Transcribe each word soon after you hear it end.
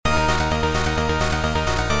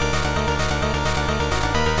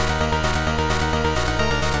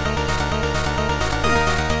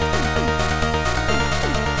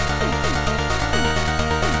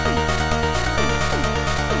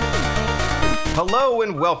Hello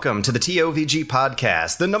and welcome to the TOVG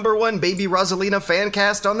podcast, the #1 Baby Rosalina fan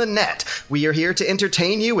cast on the net. We are here to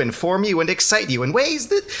entertain you, inform you, and excite you in ways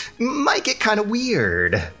that might get kind of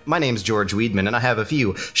weird. My name's George Weedman, and I have a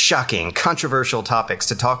few shocking, controversial topics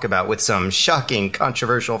to talk about with some shocking,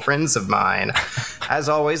 controversial friends of mine. As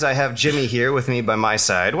always, I have Jimmy here with me by my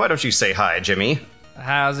side. Why don't you say hi, Jimmy?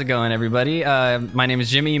 How's it going, everybody? My name is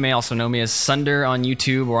Jimmy. You may also know me as Sunder on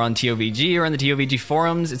YouTube or on TOVG or on the TOVG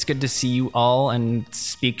forums. It's good to see you all and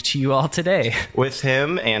speak to you all today. With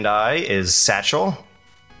him and I is Satchel.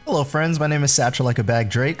 Hello, friends. My name is Satchel like a bag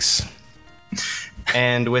Drakes.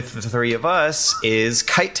 And with the three of us is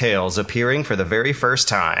KiteTales appearing for the very first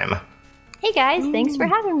time. Hey guys, thanks for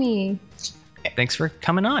having me. Thanks for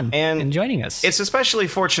coming on and joining us. It's especially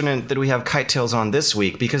fortunate that we have KiteTales on this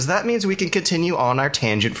week, because that means we can continue on our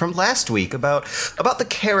tangent from last week about the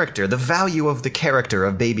character, the value of the character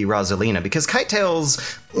of Baby Rosalina, because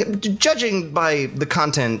KiteTales, judging by the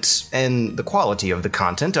content and the quality of the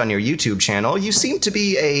content on your YouTube channel, you seem to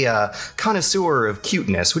be a connoisseur of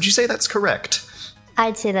cuteness. Would you say that's correct?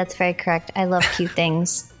 I'd say that's very correct. I love cute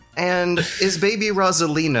things. And is Baby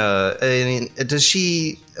Rosalina, does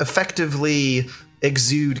she effectively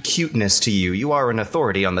exude cuteness to you? You are an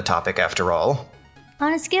authority on the topic, after all.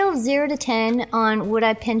 On a scale of 0 to 10 on would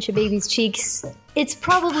I pinch a baby's cheeks, it's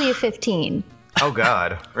probably a 15. Oh,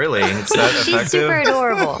 God. Really? It's that effective? She's super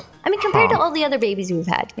adorable. I mean, compared to all the other babies we've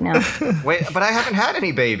had, you know. Wait, but I haven't had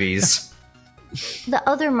any babies. The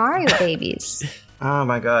other Mario babies. Oh,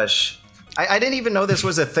 my gosh. I didn't even know this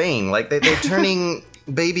was a thing. Like, they're turning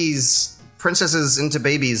princesses into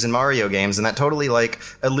babies in Mario games, and that totally,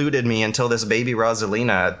 eluded me until this Baby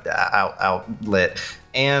Rosalina outlet.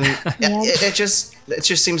 And it just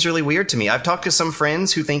seems really weird to me. I've talked to some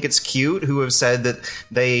friends who think it's cute, who have said that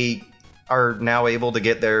they are now able to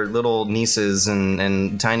get their little nieces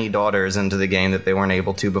and tiny daughters into the game that they weren't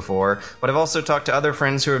able to before. But I've also talked to other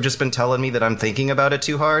friends who have just been telling me that I'm thinking about it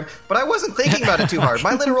too hard. But I wasn't thinking about it too hard.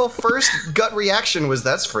 My literal first gut reaction was,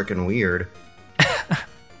 that's freaking weird.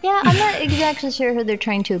 Yeah, I'm not exactly sure who they're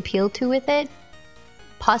trying to appeal to with it.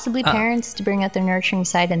 Possibly parents to bring out their nurturing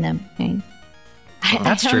side in them.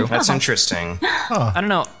 That's true. That's interesting. I don't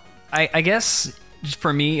know. I guess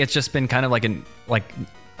for me, it's just been kind of like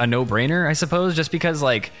a no-brainer, I suppose, just because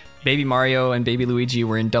Baby Mario and Baby Luigi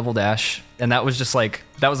were in Double Dash, and that was just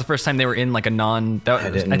that was the first time they were in I think that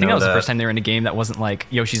was the first time they were in a game that wasn't like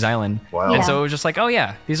Yoshi's Island. Wow. Yeah. And so it was just oh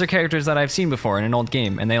yeah, these are characters that I've seen before in an old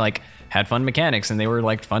game, and they had fun mechanics, and they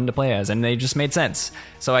were fun to play as, and they just made sense.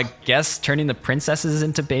 So I guess turning the princesses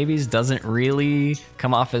into babies doesn't really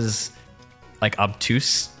come off as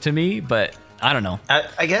obtuse to me, but I don't know.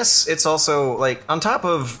 I guess it's also, on top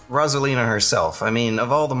of Rosalina herself, I mean,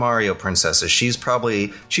 of all the Mario princesses, she's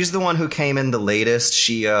the one who came in the latest.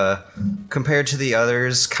 She, compared to the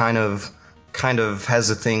others, kind of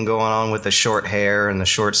has a thing going on with the short hair and the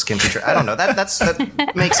short skimpy dress. I don't know. That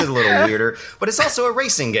makes it a little weirder. But it's also a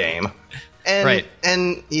racing game. And, right.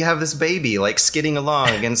 And you have this baby, skidding along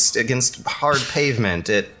against hard pavement.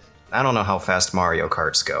 I don't know how fast Mario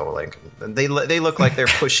Karts go. They look like they're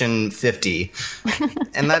pushing 50,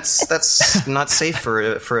 and that's not safe for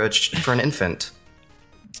an infant.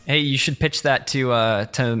 Hey, you should pitch that to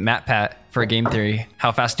MatPat for a game theory.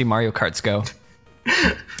 How fast do Mario Karts go?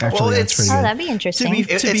 Actually, that's pretty good. Oh, that'd be interesting.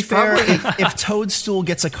 To be fair, if Toadstool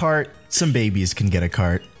gets a cart, some babies can get a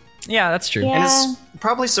cart. Yeah, that's true. Yeah. And it's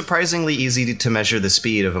probably surprisingly easy to measure the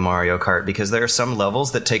speed of a Mario Kart, because there are some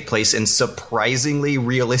levels that take place in surprisingly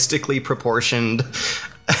realistically proportioned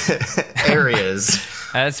areas.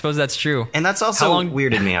 I suppose that's true. And that's also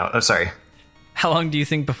weirded me out. Oh, sorry. How long do you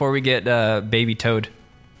think before we get Baby Toad?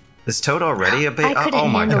 Is Toad already a baby? couldn't Oh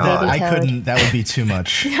my handle god. Baby I Toad. couldn't. That would be too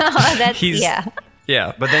much. That's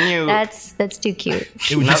Yeah. But then That's too cute.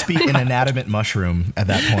 It would just be an inanimate mushroom at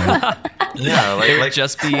that point. Yeah, it would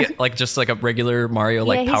just be just a regular Mario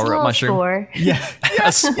He's a power-up little mushroom. spore. Yeah. A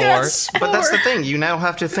spore. Yes. But that's the thing. You now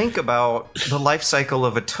have to think about the life cycle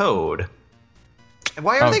of a toad.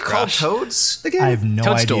 Why are they called toads again? I have no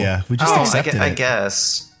Toadstool. idea. We just accepted I it.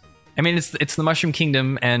 guess. I mean, it's the Mushroom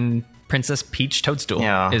Kingdom, and Princess Peach Toadstool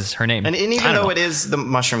is her name. And even though it is the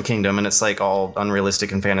Mushroom Kingdom and it's all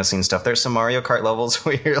unrealistic and fantasy and stuff, there's some Mario Kart levels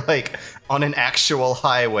where you're on an actual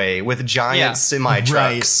highway with giant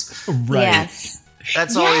semi-trucks. Right. Yes.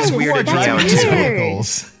 That's always weirded me out weird. too.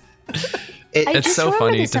 Vehicles. It's so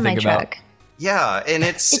funny to think about. Yeah, and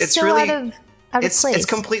it's so really out of place. It's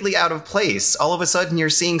completely out of place. All of a sudden, you're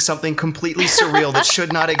seeing something completely surreal that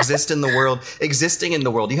should not exist in the world, existing in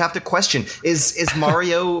the world. You have to question, is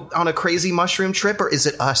Mario on a crazy mushroom trip, or is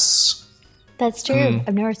it us? That's true.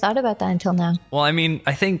 I've never thought about that until now. Well, I mean,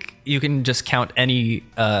 I think you can just count any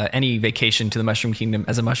vacation to the Mushroom Kingdom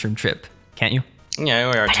as a mushroom trip, can't you?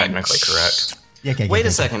 Yeah, we are technically correct. Wait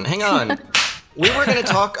a second, hang on. We were going to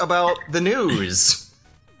talk about the news.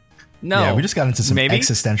 No. Yeah, we just got into some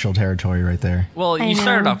existential territory right there. Well, you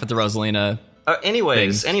started off with the Rosalina.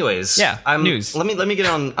 Anyways, yeah, news. Let me get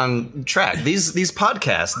on track. These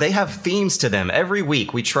podcasts, they have themes to them. Every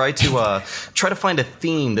week we try to find a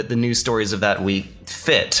theme that the news stories of that week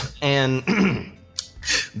fit. And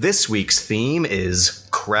this week's theme is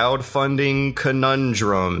crowdfunding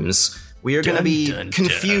conundrums. We are going to be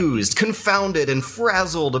confused, confounded, and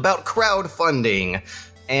frazzled about crowdfunding.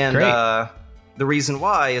 And the reason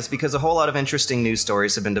why is because a whole lot of interesting news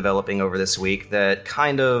stories have been developing over this week that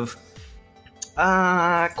kind of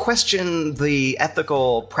question the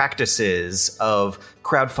ethical practices of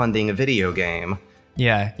crowdfunding a video game.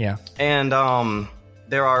 Yeah. And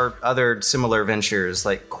there are other similar ventures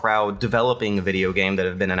like crowd developing a video game that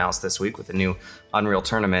have been announced this week with the new Unreal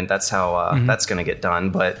Tournament. That's how that's going to get done.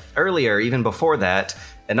 But earlier, even before that,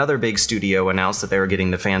 another big studio announced that they were getting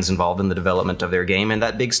the fans involved in the development of their game, and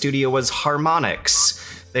that big studio was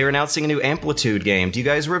Harmonix. They were announcing a new Amplitude game. Do you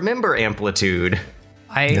guys remember Amplitude?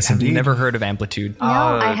 I have never heard of Amplitude. No,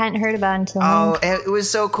 I hadn't heard about it until now. It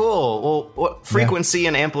was so cool. Well, Frequency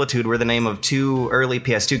and Amplitude were the name of two early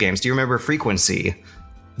PS2 games. Do you remember Frequency?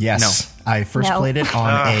 Yes. No. I first played it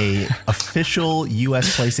on a official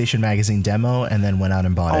US PlayStation Magazine demo and then went out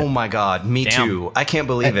and bought it. Oh my god, me too. I can't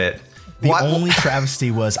believe it. The only travesty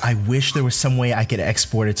was I wish there was some way I could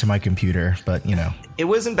export it to my computer, but you know. It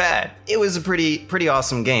wasn't bad. It was a pretty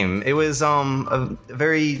awesome game. It was a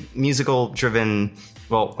very musical driven.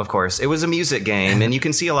 Well, of course, it was a music game, and you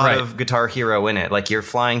can see a lot of Guitar Hero in it. Like you're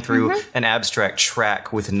flying through an abstract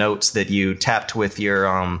track with notes that you tapped with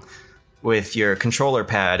your controller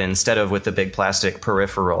pad instead of with the big plastic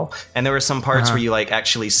peripheral. And there were some parts where you like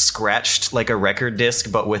actually scratched like a record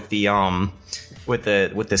disc, but with the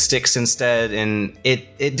sticks instead, and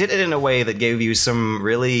it did it in a way that gave you some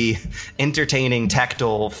really entertaining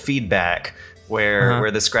tactile feedback.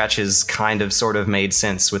 Where the scratches kind of sort of made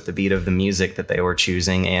sense with the beat of the music that they were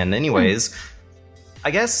choosing. And anyways,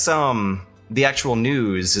 I guess the actual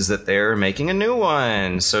news is that they're making a new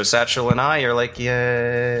one. So Satchel and I are like,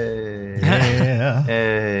 yay. Yeah.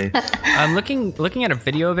 Hey. I'm looking at a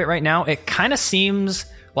video of it right now. It kind of seems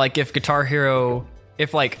like if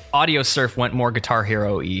like Audio Surf went more Guitar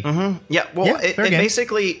Hero-y. Mm-hmm. Yeah, well, it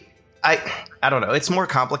basically, I don't know. It's more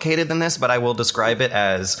complicated than this, but I will describe it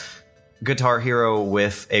as Guitar Hero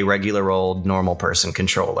with a regular old normal person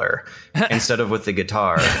controller instead of with the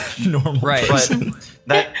guitar. Normal person.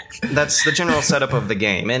 But that's the general setup of the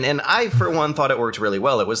game. And I, for one, thought it worked really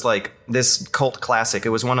well. It was like this cult classic. It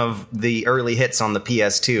was one of the early hits on the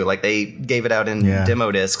PS2. Like they gave it out in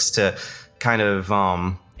demo discs to kind of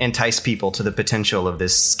entice people to the potential of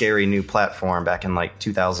this scary new platform back in like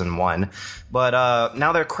 2001. But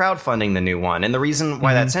now they're crowdfunding the new one. And the reason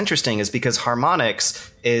why that's interesting is because Harmonix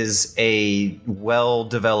is a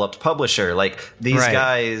well-developed publisher. Like these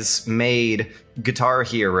guys made Guitar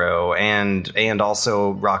Hero and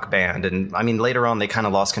also Rock Band. And I mean, later on, they kind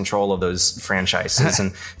of lost control of those franchises.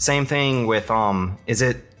 And same thing with, is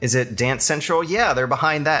it Dance Central? Yeah, they're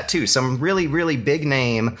behind that too. Some really, really big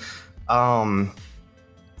name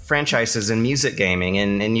franchises in music gaming,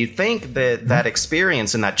 and you think that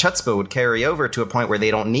experience and that chutzpah would carry over to a point where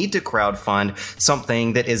they don't need to crowdfund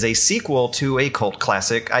something that is a sequel to a cult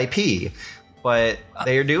classic IP, but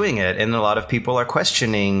they are doing it, and a lot of people are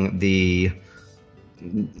questioning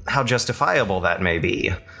how justifiable that may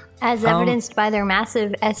be, as evidenced by their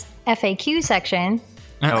massive FAQ section.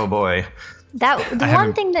 Oh boy. The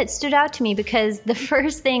one thing that stood out to me, because the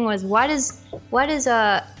first thing was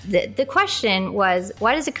the question was,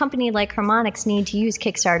 why does a company like Harmonix need to use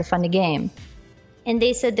Kickstarter to fund a game? And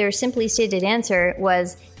they said their simply stated answer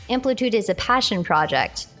was, Amplitude is a passion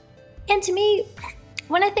project. And to me,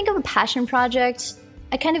 when I think of a passion project,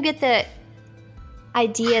 I kind of get the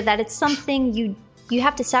idea that it's something you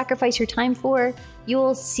have to sacrifice your time for.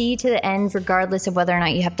 You'll see to the end regardless of whether or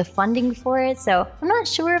not you have the funding for it. So I'm not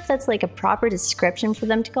sure if that's like a proper description for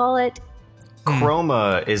them to call it.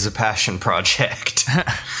 Chroma is a passion project.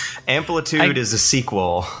 Amplitude is a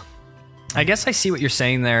sequel. I guess I see what you're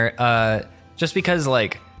saying there. Just because,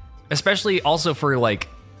 like, especially also for, like,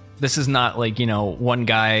 this is not like, you know, one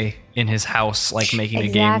guy in his house, like, making a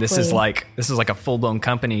game. This is like a full-blown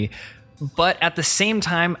company. But at the same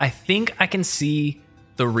time, I think I can see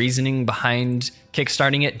the reasoning behind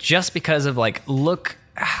kickstarting it, just because of like, look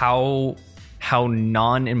how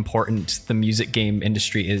non-important the music game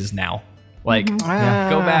industry is now. Like,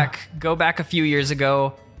 go back a few years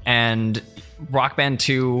ago, and Rock Band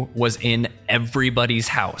 2 was in everybody's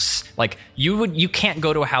house. Like, you can't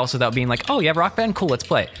go to a house without being like, oh, you have Rock Band? Cool, let's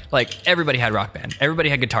play. Like, everybody had Rock Band. Everybody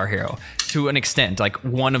had Guitar Hero to an extent, like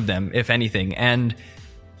one of them, if anything. And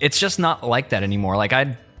it's just not like that anymore. Like,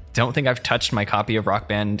 I don't think I've touched my copy of Rock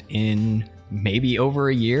Band in maybe over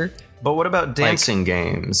a year. But what about dancing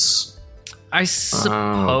games? I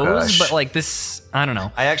suppose, but like this, I don't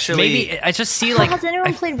know. I just see like. Has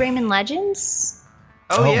anyone played Rayman Legends?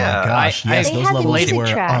 Oh yeah, my gosh! Yes, those levels were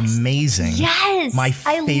amazing. Yes, my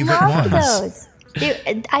favorite ones. Those.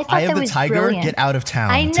 Dude, I thought I have that was the tiger. Brilliant. Get out of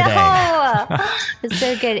town! I know. Today. It's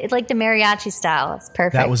so good. It's like the mariachi style. It's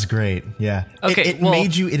perfect. That was great. Yeah. Okay. It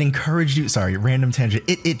made you. It encouraged you. Sorry, random tangent.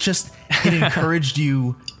 It encouraged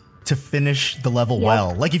you to finish the level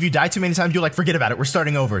well. Like if you die too many times, you're like, forget about it. We're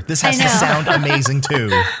starting over. This has to sound amazing too.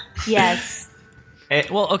 Yes.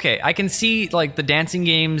 Well, okay, I can see like the dancing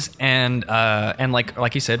games and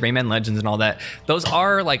like you said, Rayman Legends and all that. Those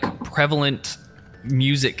are like prevalent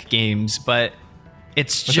music games, but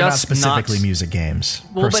it's just not specifically music games.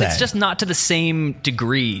 Well, but it's just not to the same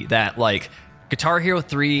degree that like Guitar Hero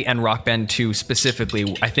 3 and Rock Band 2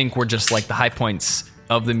 specifically, I think were just like the high points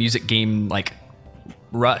of the music game like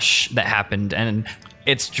rush that happened, and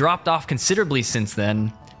it's dropped off considerably since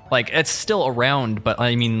then. Like it's still around, but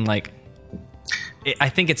I mean like I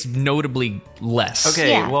think it's notably less.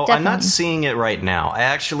 Okay, well, definitely. I'm not seeing it right now. I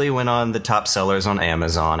actually went on the top sellers on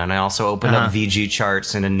Amazon, and I also opened up VG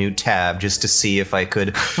charts in a new tab just to see if I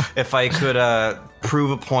could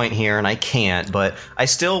prove a point here, and I can't. But I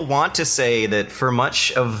still want to say that for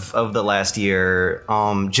much of the last year,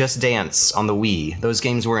 Just Dance on the Wii, those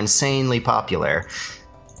games were insanely popular.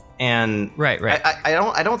 And right.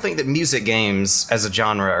 I don't think that music games as a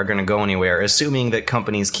genre are going to go anywhere, assuming that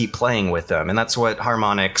companies keep playing with them. And that's what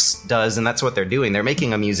Harmonix does, and that's what they're doing. They're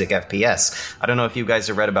making a music FPS. I don't know if you guys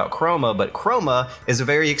have read about Chroma, but Chroma is a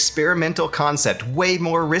very experimental concept, way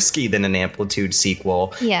more risky than an Amplitude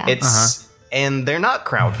sequel. Yeah. It's and they're not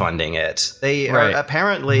crowdfunding it. They are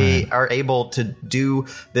apparently are able to do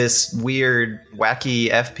this weird,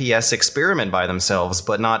 wacky FPS experiment by themselves,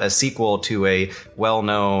 but not a sequel to a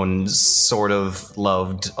well-known, sort of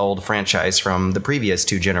loved old franchise from the previous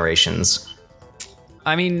two generations.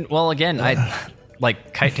 I mean, well, again,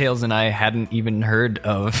 like KiteTales and I hadn't even heard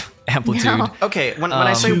of Amplitude. No. Okay, when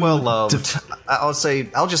I say well-loved,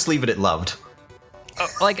 I'll just leave it at loved.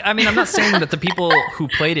 Like, I mean, I'm not saying that the people who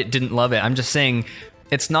played it didn't love it. I'm just saying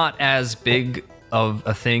it's not as big of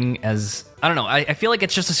a thing as, I don't know. I feel like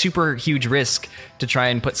it's just a super huge risk to try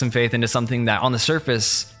and put some faith into something that on the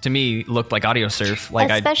surface, to me, looked like audio surf. Like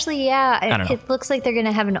Especially, it looks like they're going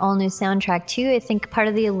to have an all-new soundtrack, too. I think part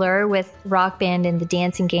of the allure with Rock Band and the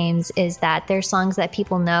dancing games is that they're songs that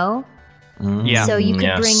people know. Yeah. So you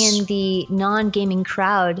could bring in the non-gaming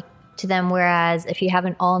crowd to them, whereas if you have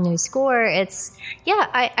an all-new score, it's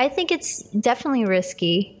I think it's definitely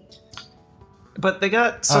risky. But they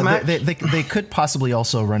got some they could possibly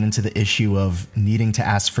also run into the issue of needing to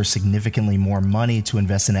ask for significantly more money to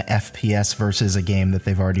invest in an FPS versus a game that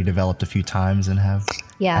they've already developed a few times and have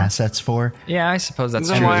assets for. Yeah, I suppose that's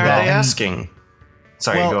true. true. Why are they asking?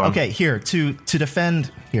 Sorry, go on. Okay, here to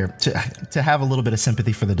defend to have a little bit of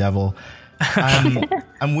sympathy for the devil.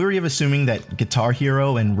 I'm weary of assuming that Guitar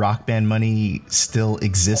Hero and Rock Band money still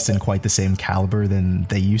exists in quite the same caliber than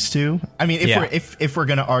they used to. I mean, if we're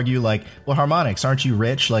gonna argue like, well, Harmonix, aren't you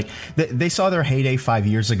rich? Like they saw their heyday 5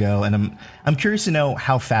 years ago, and I'm curious to know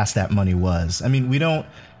how fast that money was. I mean, we don't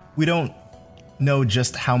know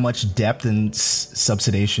just how much depth and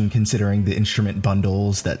subsidization, considering the instrument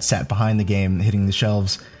bundles that sat behind the game hitting the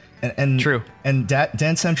shelves. And true. And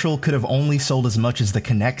Dance Central could have only sold as much as the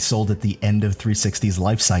Kinect sold at the end of 360's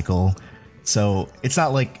life cycle. So it's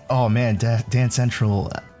not like, oh man, Dance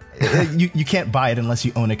Central, you can't buy it unless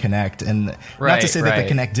you own a Kinect. And not to say that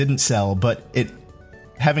the Kinect didn't sell, but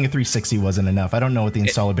having a 360 wasn't enough. I don't know what the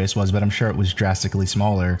installer base was, but I'm sure it was drastically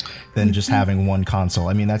smaller than just having one console.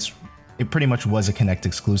 I mean, it pretty much was a Kinect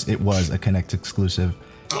exclusive. It was a Kinect exclusive.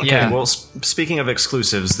 Okay, well, speaking of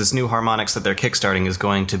exclusives, this new Harmonix that they're kickstarting is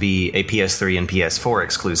going to be a PS3 and PS4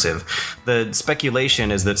 exclusive. The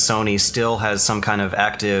speculation is that Sony still has some kind of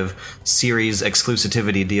active series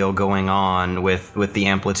exclusivity deal going on with the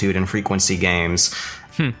Amplitude and Frequency games.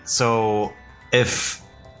 So, it's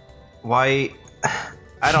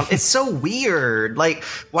so weird. Like,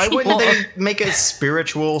 why wouldn't they make a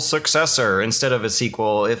spiritual successor instead of a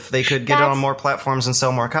sequel if they could get it on more platforms and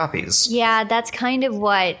sell more copies? Yeah, that's kind of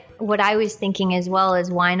what I was thinking as well,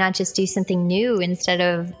 is why not just do something new instead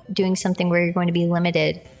of doing something where you're going to be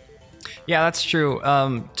limited? Yeah, that's true.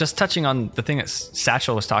 Just touching on the thing that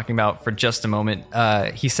Satchel was talking about for just a moment,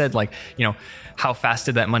 he said, like, how fast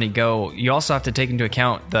did that money go? You also have to take into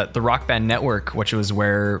account that the Rock Band Network, which was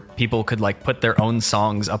where people could like put their own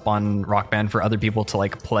songs up on Rock Band for other people to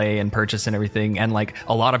like play and purchase and everything. And like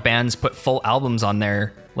a lot of bands put full albums on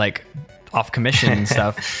there, like off commission and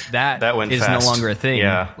stuff. That went is fast. no longer a thing.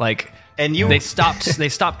 Yeah. Like, And they stopped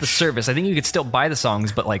the service. I think you could still buy the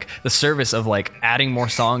songs, but like the service of like adding more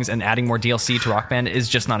songs and adding more DLC to Rock Band is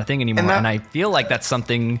just not a thing anymore. And I feel like that's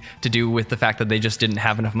something to do with the fact that they just didn't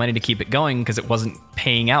have enough money to keep it going because it wasn't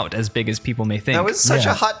paying out as big as people may think. That was such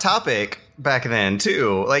a hot topic back then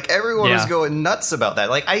too. Like everyone was going nuts about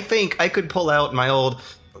that. Like I think I could pull out my old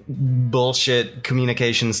bullshit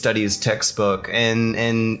communication studies textbook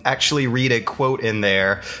and actually read a quote in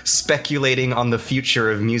there speculating on the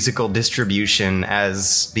future of musical distribution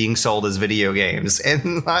as being sold as video games, and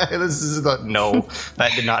no,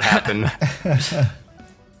 that did not happen.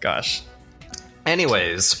 Gosh.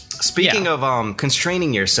 Anyways, speaking of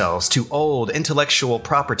constraining yourselves to old intellectual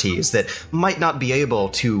properties that might not be able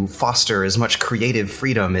to foster as much creative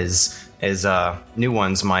freedom as new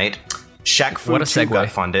ones might, Shaq Fu 2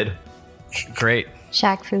 got funded. Great.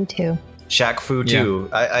 Shaq Fu 2. Shaq Fu 2.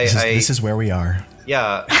 This is where we are.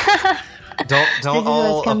 Yeah. Don't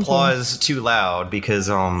all applause too loud because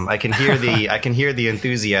I can hear the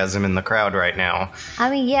enthusiasm in the crowd right now.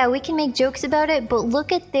 I mean, yeah, we can make jokes about it, but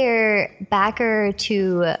look at their backer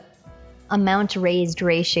to amount raised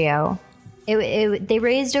ratio. They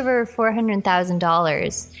raised over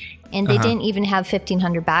 $400,000. And they didn't even have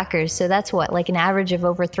 1,500 backers. So that's what, like an average of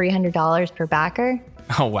over $300 per backer?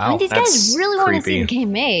 Oh, wow. I mean, these guys really want to see the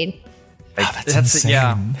game made. That's insane.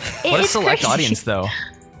 Yeah. What a select audience, though.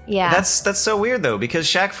 Yeah. That's so weird, though, because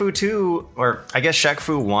Shaq Fu 2, or I guess Shaq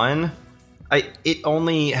Fu 1, it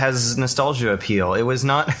only has nostalgia appeal. It was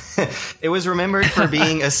not... it was remembered for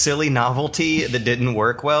being a silly novelty that didn't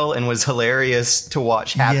work well and was hilarious to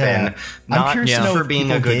watch happen. I'm curious to know for if being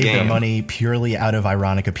people a good gave game. their money purely out of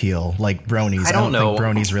ironic appeal, like bronies. I don't know. think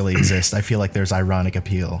bronies really exist. I feel like there's ironic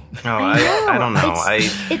appeal. No, I don't know.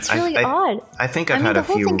 It's really odd. I think I've had the a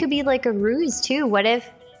few... whole thing could be like a ruse, too. What if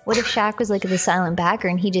Shaq was like the silent backer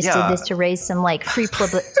and he just did this to raise some like free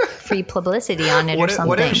publicity on it or something?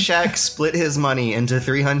 What if Shaq split his money into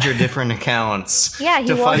 300 different accounts he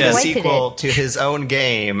to fund a walked sequel to his own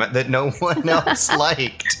game that no one else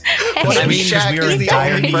liked? I mean, Shaq we are is in the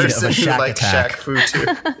dire only need of a person who Shaq likes attack. Shaq Fu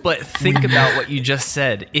 2. But think about what you just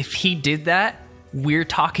said. If he did that, we're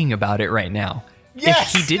talking about it right now.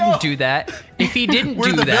 Yes, if he didn't do that, if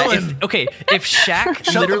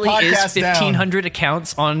Shaq literally is 1,500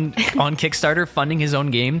 accounts on Kickstarter funding his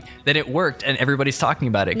own game, then it worked and everybody's talking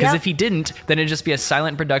about it. Because if he didn't, then it'd just be a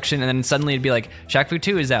silent production and then suddenly it'd be like, Shaq Fu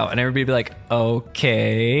 2 is out, and everybody'd be like,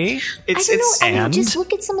 okay. I don't know. I mean, just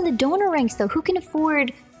look at some of the donor ranks, though. Who can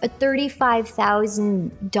afford a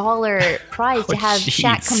 $35,000 prize to have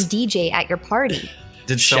Shaq come DJ at your party?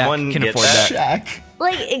 Did someone can get afford that? Shaq.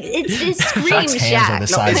 Like, it just screams Shaq's hands are the Shaq.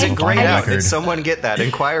 size Is of it a grayed vinyl out? Did record. someone get that?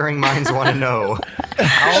 Inquiring minds want to know.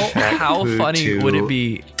 How Fu funny 2. would it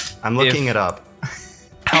be? I'm looking it up.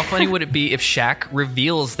 How funny would it be if Shaq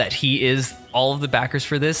reveals that he is all of the backers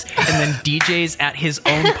for this and then DJs at his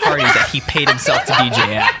own party that he paid himself to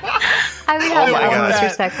DJ at? I would have my all God. this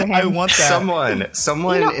respect for him. I want that.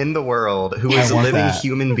 Someone in the world who is a want living that.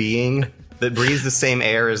 human being that breathes the same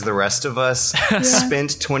air as the rest of us spent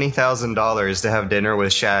 $20,000 to have dinner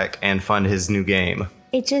with Shaq and fund his new game.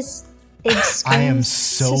 It screams I am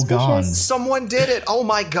so suspicious. gone. Someone did it. Oh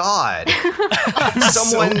my God.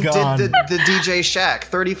 Someone did gone. the DJ Shaq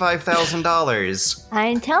 $35,000.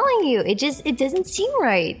 I'm telling you, it doesn't seem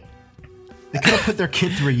right. They could have put their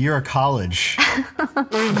kid through a year of college.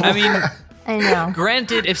 I mean, I know.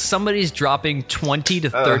 granted, if somebody's dropping $20,000 to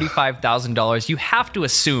 $35,000, you have to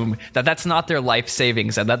assume that that's not their life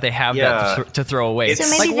savings and that they have that to throw away. So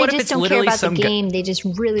maybe what they if just it's don't care literally about the some game. They just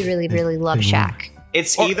really, really, really love Shaq.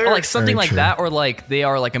 It's or either like something Very like true. that, or like they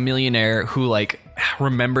are like a millionaire who like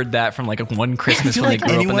remembered that from like one Christmas feel when like they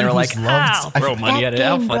grew up and they were anyone like, who's loved- "Ah, I'll throw money at it."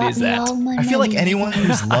 How funny is that? I feel like anyone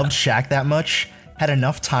who's loved Shaq that much had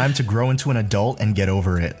enough time to grow into an adult and get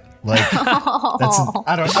over it. Like,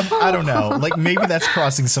 I don't know. Like, maybe that's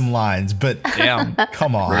crossing some lines, but Damn,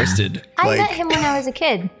 come on. roasted. I Like- met him when I was a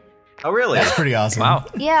kid. Oh, really? That's pretty awesome. Wow.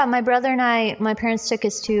 Yeah, my brother and my parents took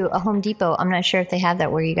us to a Home Depot. I'm not sure if they have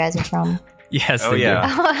that where you guys are from. Yes. Oh, they do. yeah.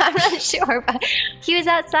 I'm not sure, but he was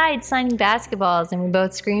outside signing basketballs, and we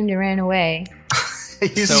both screamed and ran away.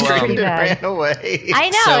 You So, screamed and Yeah. ran away. I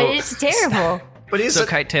know, So- it's terrible. But he's So,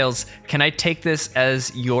 KiteTales, can I take this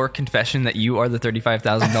as your confession that you are the $35,000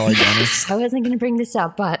 donor? I wasn't going to bring this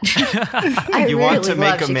up, but I you really want to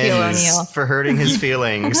make love Shaquille amends O'Neal. for hurting his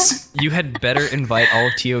feelings. You had better invite all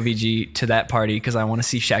of TOVG to that party because I want to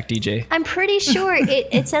see Shaq DJ. I'm pretty sure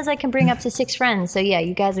it says I can bring up to 6 friends. So yeah,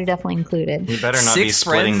 you guys are definitely included. You better not be 6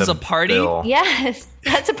 splitting friends the a party? bill. Yes,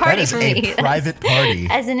 that's a party That is for a me. private party.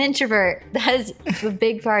 As an introvert, that is a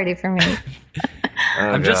big party for me.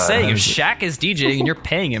 I'm just God. saying, if Shaq is DJing and you're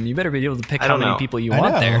paying him, you better be able to pick I how don't many know. people you I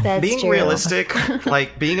want know. there. That's Being true. realistic,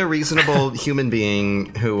 like being a reasonable human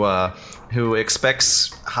being who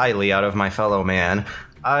expects highly out of my fellow man,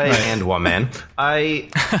 and woman,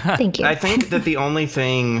 Thank you. I think that the only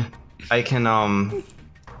thing I can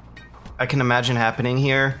imagine happening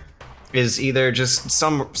here is either just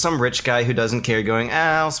some rich guy who doesn't care going,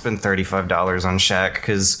 I'll spend $35 on Shaq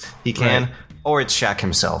because he can, Right. or it's Shaq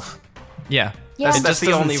himself. Yeah. Yeah. It That's just the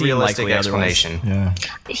doesn't only seem realistic likely otherwise. explanation. Yeah.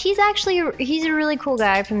 He's a really cool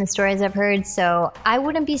guy from the stories I've heard, so I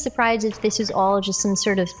wouldn't be surprised if this was all just some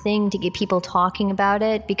sort of thing to get people talking about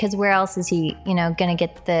it, because where else is he, gonna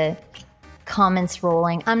get the comments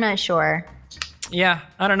rolling? I'm not sure. Yeah,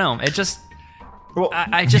 I don't know. It just, Well,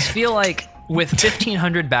 I just feel like with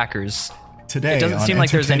 1,500 backers, Today It doesn't on seem like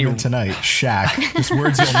there's any- Entertainment Tonight, Shaq. Just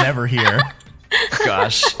words you'll never hear.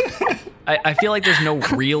 gosh, I feel like there's no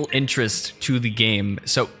real interest to the game.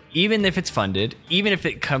 So even if it's funded, even if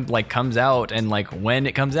it comes out and like when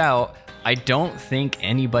it comes out, I don't think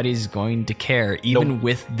anybody's going to care, even Nope.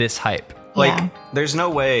 with this hype. Like, Yeah. there's no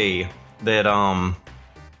way that, well,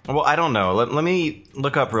 I don't know. Let me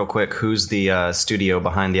look up real quick who's the studio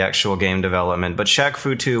behind the actual game development. But Shaq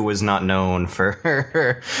Fu 2 was not known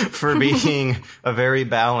for being a very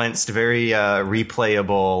balanced, very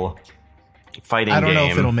replayable fighting game. I don't know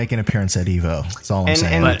if it'll make an appearance at Evo. That's all I'm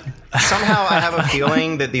saying. And somehow I have a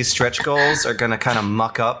feeling that these stretch goals are going to kind of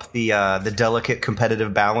muck up the delicate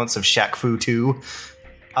competitive balance of Shaq Fu 2.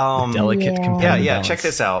 Delicate Yeah. competitive Yeah, balance. check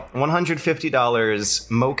this out. $150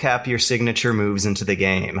 mocap your signature moves into the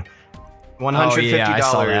game.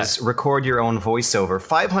 $150 that. record your own voiceover.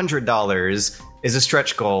 $500 is a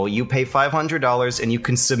stretch goal. You pay $500 and you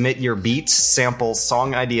can submit your beats, samples,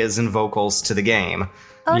 song ideas, and vocals to the game.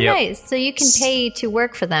 Oh, Yep. nice. So you can pay to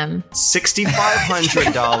work for them.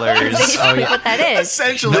 $6,500. Basically what that is.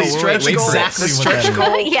 Essentially, No, stretch wait goal. for it. The Exactly what stretch that is.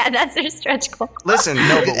 goal. Yeah, that's their stretch goal. Listen,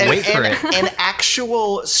 but wait for it. An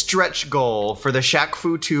actual stretch goal for the Shaq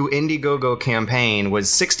Fu 2 Indiegogo campaign was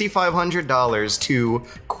 $6,500 to,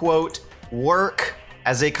 quote, work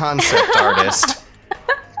as a concept artist.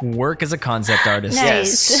 Work as a concept artist.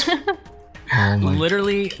 Nice. Yes. Oh my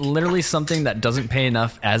Literally something that doesn't pay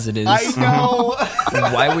enough as it is. I know.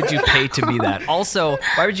 Why would you pay to be that? Also,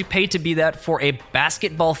 why would you pay to be that for a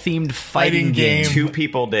basketball themed fighting Fighting game? game. Two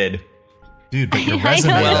people did. Dude, but your I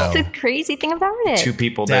resume, know, that's though. the crazy thing about it. Two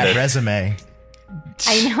people did That it. resume.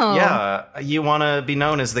 I know. Yeah, you want to be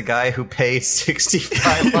known as the guy who paid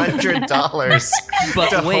 $6,500 But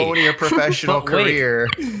to wait. hone your professional But wait. career.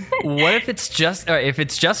 What if it's just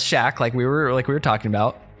Shaq, like we were talking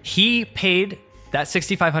about? He paid that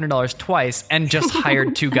 $6,500 twice and just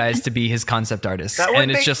hired 2 guys to be his concept artists, That would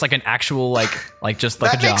and it's make- just like an actual like just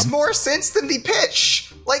like That a job. makes more sense than the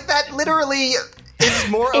pitch. Like, that literally is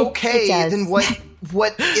more It okay does. than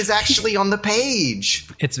what is actually on the page.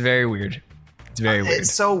 It's very weird. It's very weird.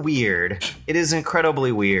 It's so weird. It is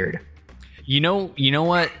incredibly weird. You know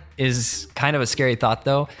what is kind of a scary thought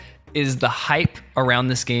though, is the hype around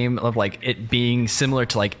this game of like it being similar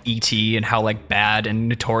to like E.T. and how like bad and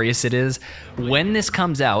notorious it is. When this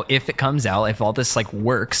comes out, if it comes out, if all this like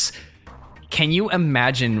works, can you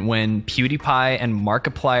imagine when PewDiePie and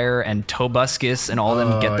Markiplier and Tobuscus and all of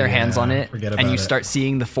them get their hands on it, forget and about you it. start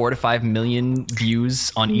seeing the 4 to 5 million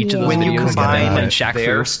views on each of those When you videos combine and combine Shaq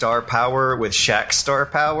their Fu? star power with Shaq's star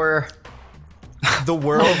power, the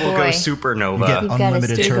world will go boy. supernova. You get You've gotta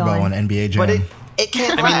unlimited stay turbo going. on NBA Jam. But it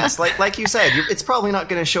can't last. Like you said, it's probably not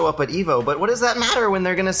going to show up at Evo. But what does that matter when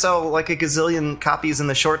they're going to sell like a gazillion copies in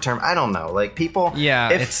the short term? I don't know. Like, people, Yeah,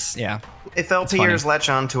 if it's LPers latch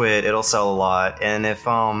onto it, it'll sell a lot. And if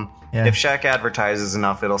Shaq advertises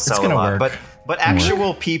enough, it'll sell a gonna lot. work. But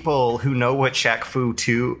actual people who know what Shaq Fu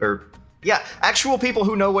 2 actual people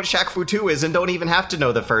who know what Shaq Fu 2 is and don't even have to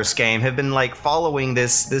know the first game have been like following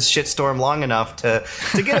this shitstorm long enough to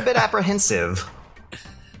get a bit apprehensive.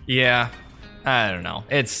 Yeah, I don't know.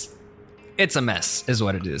 It's a mess, is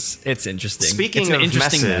what it is. It's interesting. Speaking it's an of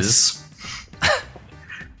interesting messes,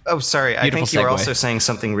 oh, sorry. I Beautiful think you were segue. also saying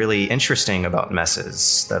something really interesting about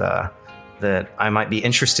messes that I might be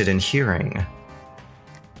interested in hearing.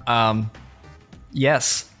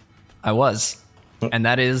 Yes, I was. and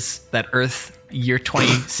that is that Earth Year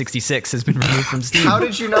 2066 has been removed from Steam. How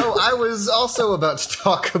did you know? I was also about to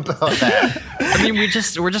talk about that. I mean, we're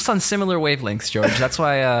just on similar wavelengths, George. That's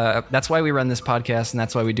why we run this podcast, and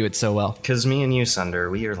that's why we do it so well. Because me and you, Sunder,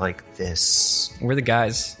 we are like this. We're the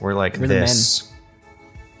guys. We're like We're this.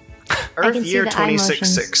 Earth can see Year the eye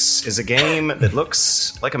 2066 is a game that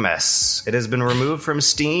looks like a mess. It has been removed from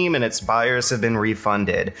Steam and its buyers have been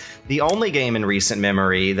refunded. The only game in recent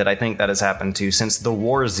memory that I think that has happened to since The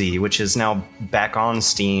War Z, which is now back on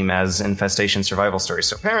Steam as Infestation Survival Story.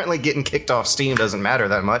 So apparently getting kicked off Steam doesn't matter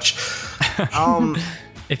that much.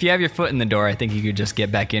 If you have your foot in the door, I think you could just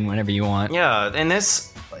get back in whenever you want. Yeah, and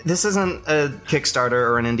this isn't a Kickstarter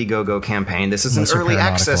or an Indiegogo campaign. This is Unless an you're early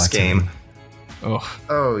paranautical access activity. game. Oh,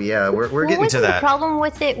 Oh yeah, we're getting to wasn't that. The problem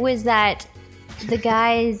with it was that the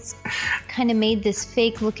guys kind of made this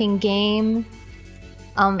fake-looking game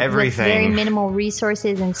with very Everything. minimal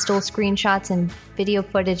resources and stole screenshots and video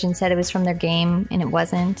footage and said it was from their game, and it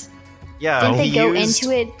wasn't. Yeah, Didn't they he go used-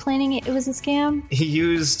 into it planning it was a scam? He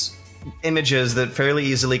used images that fairly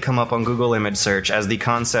easily come up on Google image search as the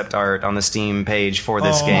concept art on the Steam page for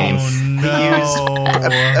this game. No.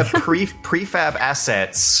 He used prefab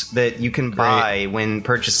assets that you can buy when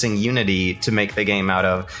purchasing Unity to make the game out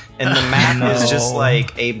of. And the map is just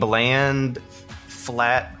like a bland,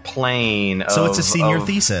 flat plane So of, it's a senior of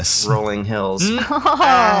thesis. rolling hills.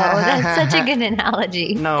 Oh, that's such a good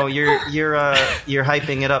analogy. No, you're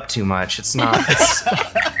hyping it up too much. It's not.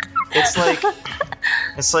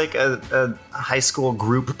 It's like a high school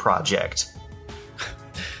group project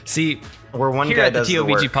see, where one here guy at the does TOVG the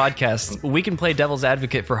work. podcast, we can play devil's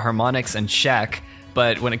advocate for Harmonix and Shaq,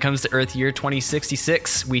 but when it comes to Earth Year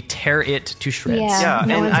 2066, we tear it to shreds. Yeah. Yeah,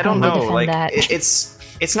 No and one's I don't going to know, defend like that.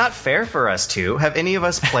 it's not fair for us to. Have any of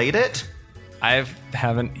us played it I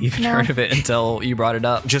haven't even No. heard of it until you brought it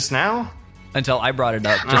up. just now? Until I brought it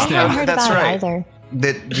up I just haven't now. heard That's about right. it either.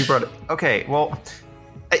 That you brought it. Okay, well,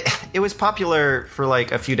 it was popular for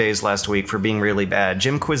like a few days last week for being really bad.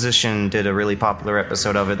 Jimquisition did a really popular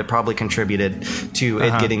episode of it that probably contributed to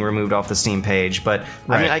it getting removed off the Steam page. But I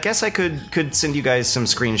Right. mean, I guess I could send you guys some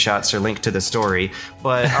screenshots or link to the story.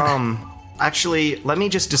 But actually, let me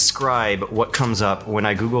just describe what comes up when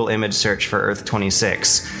I Google image search for Earth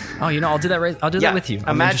 26. Oh, I'll do that right. I'll do that with you.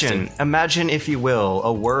 I'm interested. Imagine, if you will,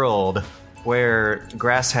 a world where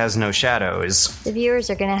grass has no shadows. The viewers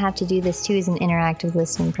are going to have to do this too as an interactive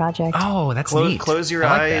listening project. Oh, that's neat. Close your I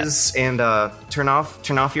like that. eyes and turn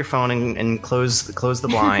off your phone and close the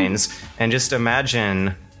blinds and just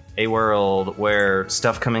imagine a world where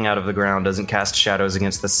stuff coming out of the ground doesn't cast shadows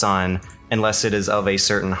against the sun unless it is of a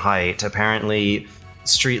certain height. Apparently,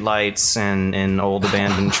 streetlights and old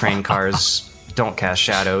abandoned train cars don't cast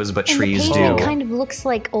shadows, but and trees the do. pavement kind of looks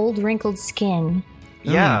like old wrinkled skin.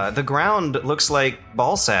 Yeah, the ground looks like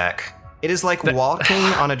ball sack. It is like walking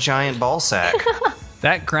on a giant ball sack.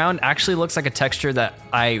 That ground actually looks like a texture that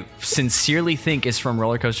I sincerely think is from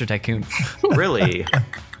Roller Coaster Tycoon. Really.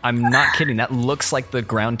 I'm not kidding. That looks like the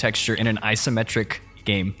ground texture in an isometric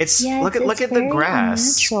game. It's Yeah, look it's at the very grass.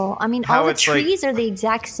 unnatural. I mean, How all the it's like- trees are the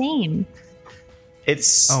exact same.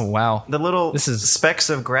 It's Oh, wow. the little This is- specks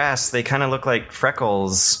of grass. They kind of look like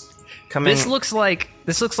freckles coming. This looks like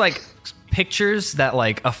pictures that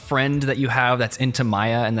like a friend that you have that's into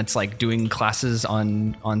Maya and that's like doing classes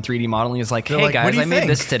on 3D modeling is like, They're hey like, "What guys, do you I made think?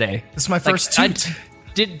 this today. This is my Like, first I toot."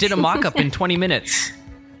 did a mock-up in 20 minutes.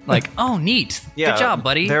 Like, oh neat. Yeah, Good job,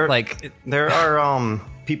 buddy. there- Like, There are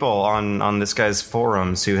people on this guy's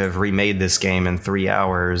forums who have remade this game in 3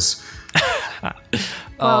 hours. oh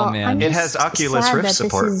Well, man. I'm It just has Oculus sad Rift that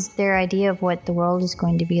support. This is their idea of what the world is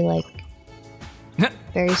going to be like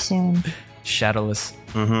very soon. Shadowless.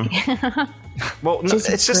 Well, no, Just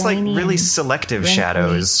it's just like grainy really and selective wrinkly.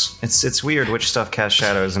 shadows. It's weird which stuff casts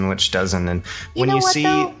shadows and which doesn't. And You when know you what, see,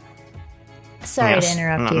 though? Sorry Yes. to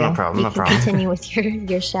interrupt No- you. no problem, You no can problem. continue with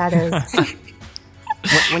your shadows.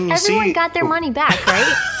 when you Everyone see, got their money back,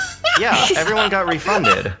 right? yeah, everyone got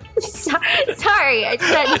refunded. Sorry, I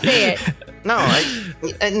just had to say it. No,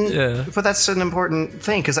 Yeah. but that's an important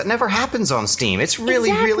thing because that never happens on Steam. It's really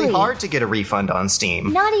Exactly. hard to get a refund on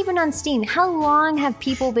Steam. Not even on Steam. How long have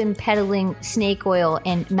people been peddling snake oil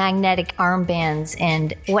and magnetic armbands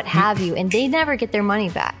and what have you, and they never get their money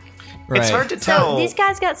back? Right. It's hard to So tell. these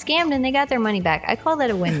guys got scammed and they got their money back. I call that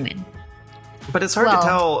a win-win. But it's hard Well, to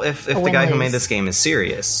tell if the win guy who lose. made this game is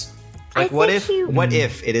serious. I Like, what think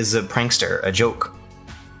if it is a prankster, a joke?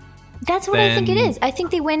 That's what I think it Then- is. I think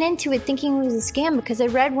they went into it thinking it was a scam because I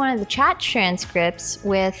read one of the chat transcripts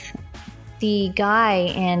with the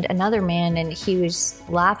guy and another man, and he was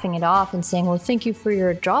laughing it off and saying, "Well, thank you for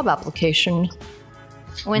your job application."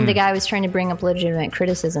 when the guy was trying to bring up legitimate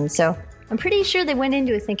criticism. So I'm pretty sure they went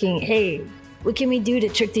into it thinking, hey, what can we do to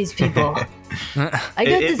trick these people? I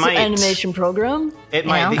got this animation program. It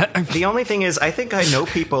might. The only thing is, I think I know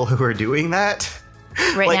people who are doing that.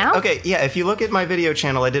 Right now? Okay, yeah, if you look at my video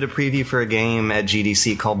channel, I did a preview for a game at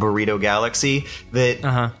GDC called Burrito Galaxy that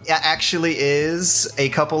actually is a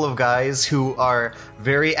couple of guys who are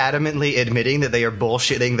very adamantly admitting that they are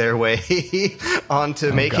bullshitting their way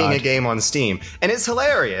onto making a game on Steam. And it's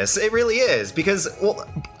hilarious. It really is. Because, well,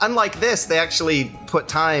 unlike this, they actually put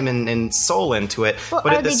time and soul into it. Well,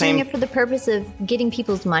 but are they doing it for the purpose of getting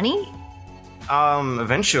people's money?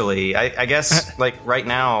 Eventually. I guess, like, right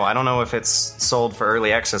now, I don't know if it's sold for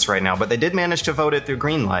early access right now, but they did manage to vote it through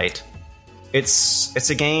Greenlight. It's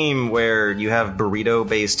a game where you have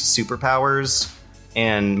burrito-based superpowers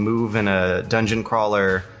and move in a dungeon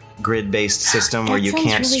crawler grid-based system where you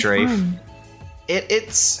can't really strafe. Fun.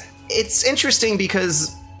 It's interesting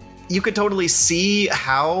because you could totally see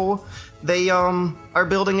how they are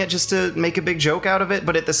building it just to make a big joke out of it,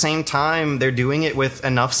 but at the same time, they're doing it with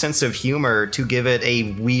enough sense of humor to give it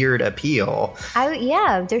a weird appeal.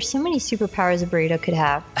 There's so many superpowers a burrito could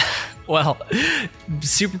have. Well,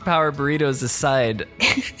 superpower burritos aside,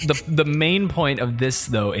 the main point of this,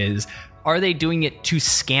 though, is, are they doing it to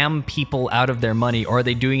scam people out of their money, or are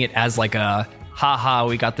they doing it as like a, haha,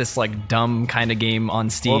 we got this like dumb kind of game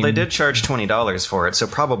on Steam? Well, they did charge $20 for it, so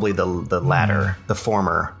probably the latter, the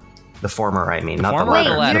former. The former, I mean, not the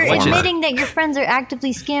latter. Wait, you're admitting that your friends are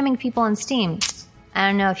actively scamming people on Steam. I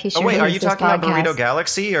don't know if you should. Oh wait, are you talking about Burrito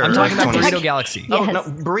Galaxy? Or I'm talking about Burrito Galaxy. Yes. Oh no,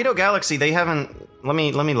 Burrito Galaxy. They haven't. Let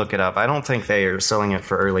me look it up. I don't think they are selling it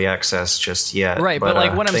for early access just yet. Right, but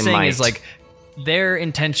like what I'm saying might. is like their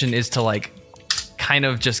intention is to like kind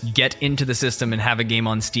of just get into the system and have a game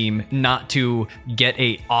on Steam, not to get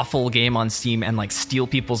a awful game on Steam and like steal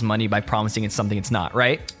people's money by promising it's something it's not.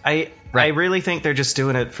 Right. I really think they're just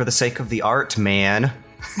doing it for the sake of the art, man.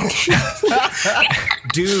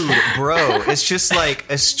 Dude, bro, it's just like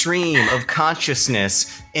a stream of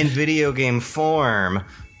consciousness in video game form,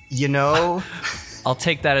 you know? I'll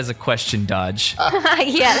take that as a question, Dodge.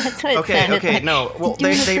 Yeah, that's what it sounded like. No. Well,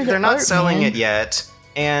 they're not selling it yet,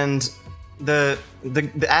 and the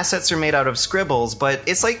assets are made out of scribbles, but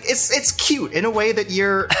it's like it's cute in a way that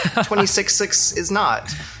your 26.6 is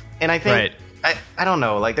not. And I think right. I don't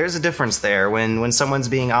know, like there's a difference there when someone's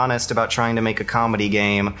being honest about trying to make a comedy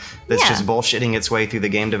game that's just bullshitting its way through the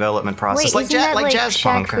game development process. Wait, like Jazz Shaq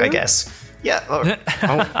Punk, Fu? I guess. Yeah. Oh,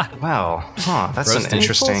 wow. Huh, that's an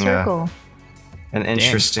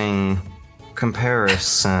interesting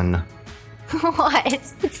comparison. What?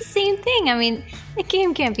 It's the same thing. I mean, the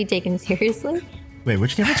game can't be taken seriously. Wait,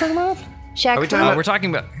 which game are we talking about? Shaq Fu? We're talking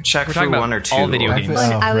about Shaq Fu 1 or 2. all video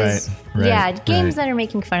games. Games that are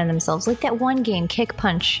making fun of themselves, like that one game, Kick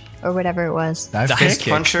Punch or whatever it was. Dive Fist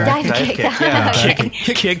Puncher? Dive Kick. Yeah.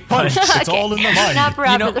 Kick Punch. It's all in the mind. Not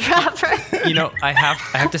Robert the Rapper. You know, I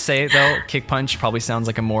have to say though, Kick Punch probably sounds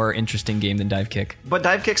like a more interesting game than Dive Kick. But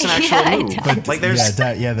Dive Kick's an actual move. But, like there's those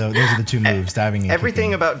are the two moves, diving and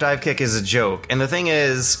everything kicking. about Dive Kick is a joke. And the thing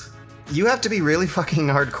is, you have to be really fucking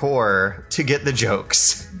hardcore to get the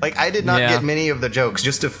jokes. Like, I did not get many of the jokes,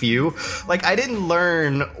 just a few. Like, I didn't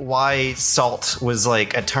learn why salt was,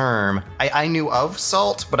 like, a term. I knew of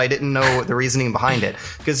salt, but I didn't know the reasoning behind it.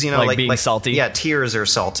 Because, you know, like being salty? Yeah, tears are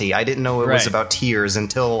salty. I didn't know it was about tears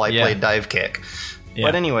until I played Dive Kick. Yeah.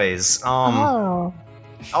 But anyways, also,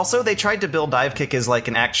 they tried to build Dive Kick as, like,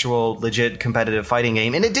 an actual, legit competitive fighting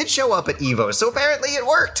game, and it did show up at EVO, so apparently it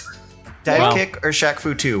worked! Dive Kick or Shaq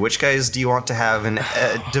Fu 2? Which guys do you want to have and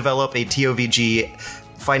develop a TOVG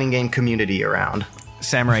fighting game community around?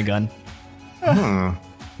 Samurai Gun.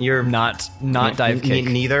 You're not Dive Kick.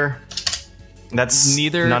 Neither? That's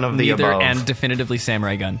neither none of the above. And definitively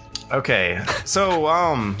Samurai Gun. Okay,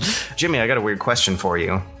 so, Jimmy, I got a weird question for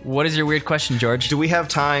you. What is your weird question, George? Do we have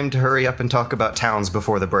time to hurry up and talk about Towns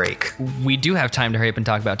before the break? We do have time to hurry up and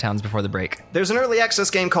talk about Towns before the break. There's an early access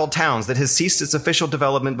game called Towns that has ceased its official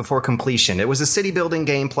development before completion. It was a city building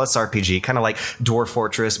game plus RPG, kind of like Dwarf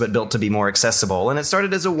Fortress, but built to be more accessible, and it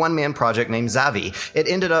started as a one-man project named Zavi. It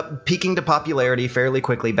ended up peaking to popularity fairly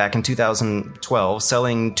quickly back in 2012,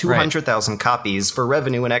 selling 200,000 copies for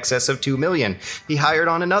revenue in excess of $2 million. He hired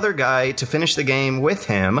on another guy to finish the game with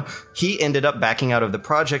him. He ended up backing out of the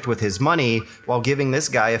project with his money while giving this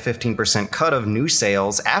guy a 15% cut of new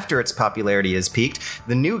sales after its popularity has peaked.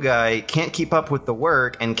 The new guy can't keep up with the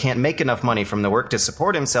work and can't make enough money from the work to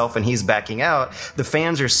support himself, and he's backing out. The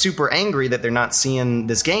fans are super angry that they're not seeing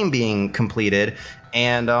this game being completed,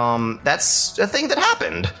 and that's a thing that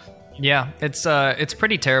happened. Yeah, it's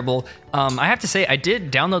pretty terrible. I have to say, I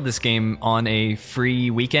did download this game on a free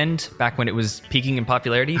weekend back when it was peaking in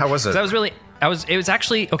popularity. How was it? It was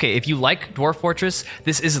actually okay. If you like Dwarf Fortress,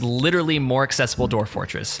 this is literally more accessible Dwarf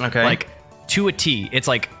Fortress. Okay, like to a T. It's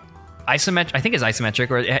like isometric. I think it's isometric,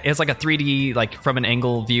 or it's like a 3D, like from an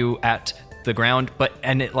angle view at the ground.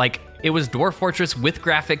 It was Dwarf Fortress with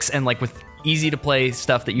graphics and like with easy to play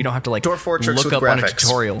stuff that you don't have to like Dwarf Fortress look with up graphics. on a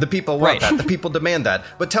tutorial. The people want that. The people demand that.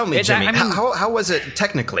 But tell me, Jimmy, how was it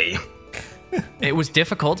technically? It was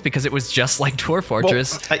difficult because it was just like Dwarf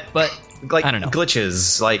Fortress, but like I don't know.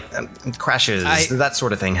 Glitches, like crashes, that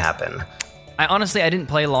sort of thing happen. I didn't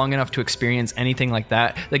play long enough to experience anything like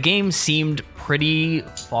that. The game seemed pretty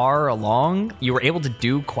far along. You were able to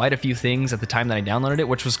do quite a few things at the time that I downloaded it,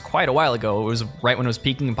 which was quite a while ago. It was right when it was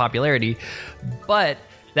peaking in popularity. But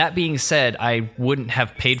that being said, I wouldn't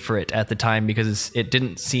have paid for it at the time because it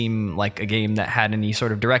didn't seem like a game that had any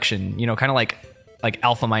sort of direction, kind of like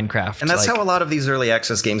alpha Minecraft. And that's how a lot of these early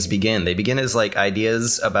access games begin. They begin as like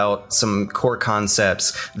ideas about some core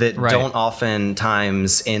concepts that don't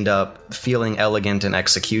oftentimes end up feeling elegant in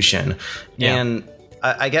execution. Yeah. And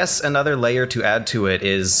I guess another layer to add to it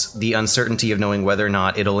is the uncertainty of knowing whether or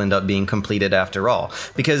not it'll end up being completed after all.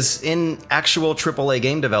 Because in actual AAA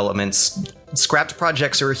game developments, scrapped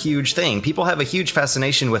projects are a huge thing. People have a huge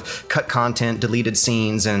fascination with cut content, deleted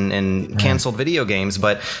scenes, and canceled video games.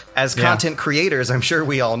 But as content creators, I'm sure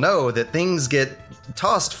we all know that things get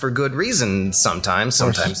tossed for good reason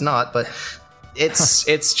sometimes not. But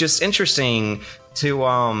it's just interesting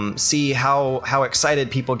to see how excited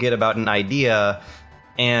people get about an idea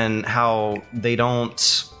and how they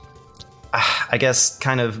don't, I guess,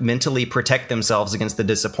 kind of mentally protect themselves against the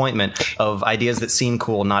disappointment of ideas that seem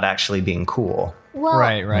cool not actually being cool. Well,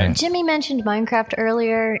 right. Jimmy mentioned Minecraft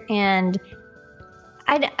earlier, and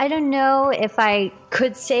I don't know if I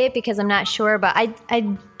could say it because I'm not sure, but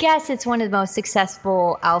I guess it's one of the most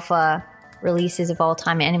successful alpha releases of all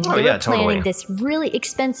time. And they were planning this really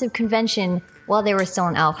expensive convention while they were still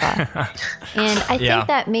in alpha. And I think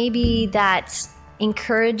that maybe that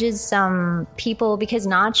encourages some people, because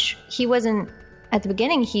Notch, he wasn't at the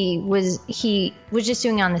beginning, he was just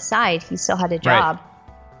doing it on the side. He still had a job.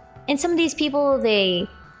 And some of these people, they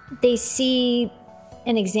see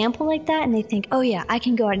an example like that and they think, oh yeah, I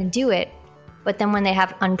can go out and do it. But then when they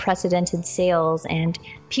have unprecedented sales and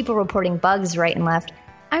people reporting bugs right and left,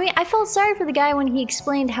 I mean, I felt sorry for the guy when he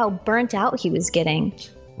explained how burnt out he was getting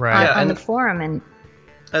on the forum. And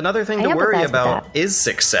another thing to worry about is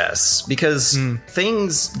success, because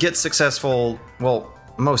things get successful, well,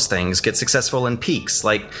 most things get successful in peaks.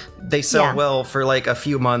 Like, they sell well for like a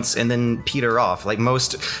few months and then peter off. Like,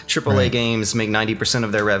 most AAA games make 90%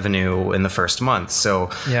 of their revenue in the first month. So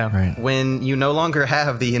when you no longer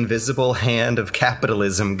have the invisible hand of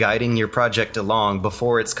capitalism guiding your project along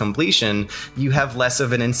before its completion, you have less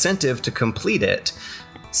of an incentive to complete it.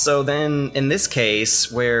 So then, in this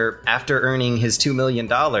case, where after earning his $2 million,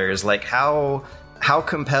 like, how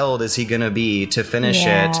compelled is he going to be to finish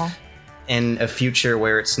it in a future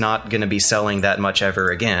where it's not going to be selling that much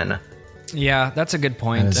ever again? Yeah, that's a good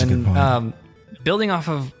point. That is a good point. Building off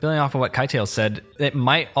of what KiteTales said, it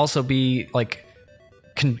might also be a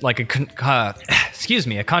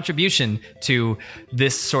contribution to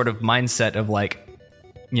this sort of mindset of like,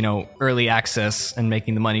 you know, early access and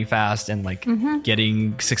making the money fast and like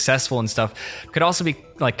getting successful and stuff could also be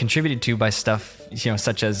like contributed to by stuff, you know,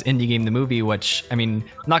 such as Indie Game the Movie, which, I mean,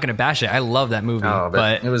 I'm not going to bash it. I love that movie,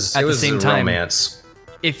 but it was at the same time, romance.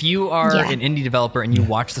 If you are an indie developer and you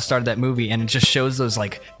watch the start of that movie and it just shows those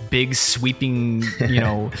like big sweeping, you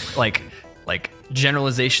know, like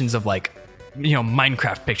generalizations of like, you know,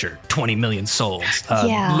 Minecraft picture, 20 million sold,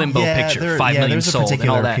 Limbo picture, 5 million sold, and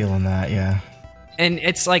all that. Appeal in that, And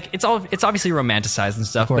it's like it's obviously romanticized and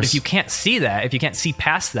stuff, but if you can't see that, if you can't see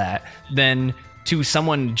past that, then to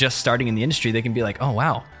someone just starting in the industry, they can be like, "Oh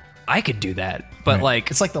wow, I could do that." But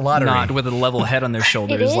like, it's like the lottery, not with a level head on their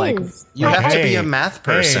shoulders. Like, you have to be a math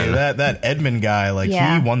person. Hey, that Edmund guy, like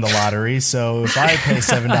he won the lottery, so if I pay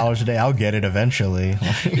 $7 a day, I'll get it eventually.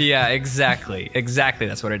 Yeah, exactly.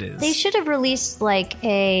 That's what it is. They should have released like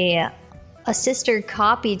a sister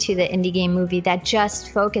copy to the Indie Game Movie that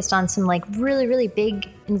just focused on some like really, really big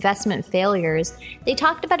investment failures. They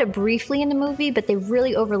talked about it briefly in the movie, but they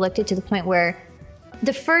really overlooked it to the point where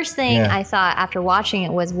the first thing I thought after watching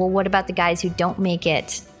it was, well, what about the guys who don't make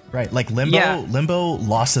it? Right, like Limbo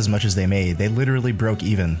lost as much as they made. They literally broke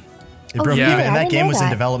even. They broke even, and that game was in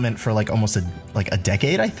development for like almost a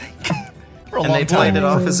decade, I think. And they played it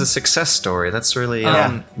off as a success story. That's really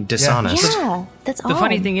dishonest. Yeah, that's the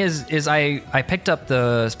funny thing is I picked up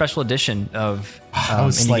the special edition of I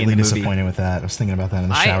was slightly disappointed with that. I was thinking about that in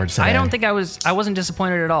the shower today. I don't think I wasn't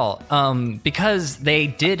disappointed at all, because they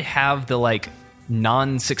did have the like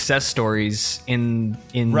non-success stories in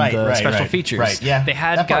the special features. Right, yeah. They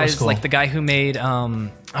had guys cool. like the guy who made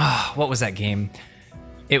what was that game?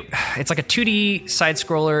 It's like a 2D side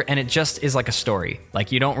scroller, and it just is like a story.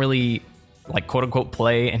 Like you don't really like quote unquote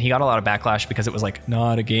play, and he got a lot of backlash because it was like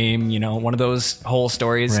not a game, you know, one of those whole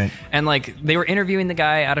stories. Right. And like they were interviewing the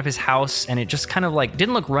guy out of his house, and it just kind of like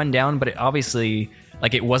didn't look run down, but it obviously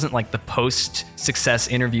like it wasn't like the post success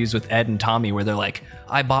interviews with Ed and Tommy where they're like,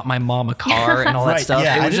 I bought my mom a car and all that stuff.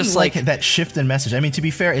 Yeah, it was I didn't just like that shift in message. I mean, to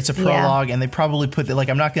be fair, it's a prologue, and they probably put like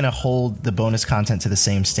I'm not going to hold the bonus content to the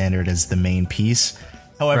same standard as the main piece.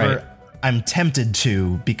 However, I'm tempted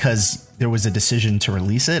to, because there was a decision to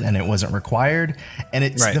release it and it wasn't required, and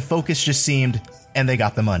the focus just seemed, and they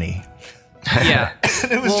got the money. Yeah,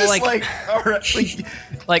 and it was just like all right,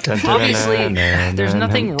 like obviously there's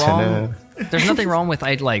nothing wrong. There's nothing wrong with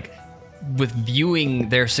with viewing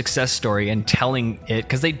their success story and telling it,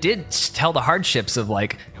 because they did tell the hardships of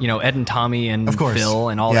like, you know, Ed and Tommy and Phil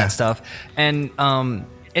and all that stuff, and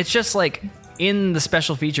it's just like in the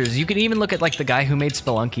special features you can even look at like the guy who made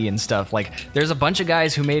Spelunky and stuff. Like there's a bunch of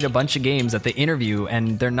guys who made a bunch of games that they interview,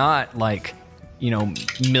 and they're not like, you know,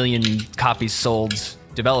 million copies sold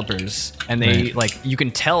developers, and they like you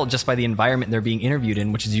can tell just by the environment they're being interviewed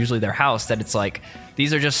in, which is usually their house, that it's like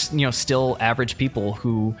these are just, you know, still average people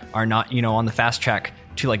who are not, you know, on the fast track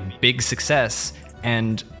to like big success.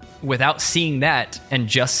 And without seeing that and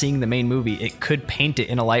just seeing the main movie, it could paint it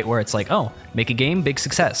in a light where it's like, oh, make a game, big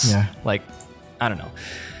success. Like I don't know,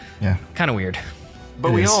 kind of weird.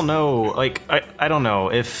 But we all know, like, I don't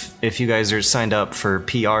know if you guys are signed up for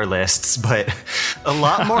PR lists, but a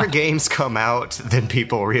lot more games come out than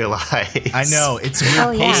people realize. I know, it's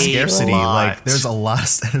weird post-scarcity. Like, there's a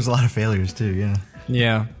lot of failures too.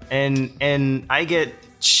 Yeah. And I get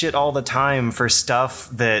shit all the time for stuff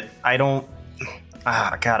that I don't.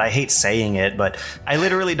 God, I hate saying it, but I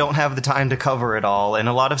literally don't have the time to cover it all. And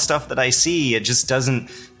a lot of stuff that I see, it just doesn't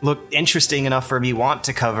look interesting enough for me want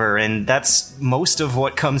to cover. And that's most of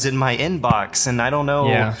what comes in my inbox. And I don't know.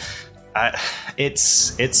 Yeah.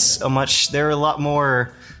 There are a lot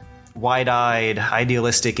more wide-eyed,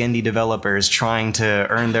 idealistic indie developers trying to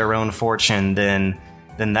earn their own fortune than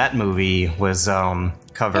that movie was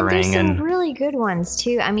covering. And there's some really good ones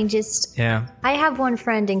too. I mean, I have one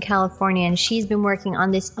friend in California, and she's been working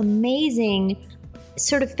on this amazing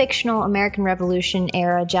sort of fictional American Revolution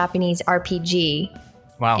era Japanese RPG.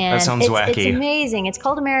 Wow, and that sounds wacky. It's amazing. It's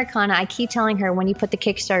called Americana. I keep telling her, when you put the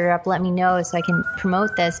Kickstarter up, let me know so I can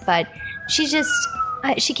promote this. But she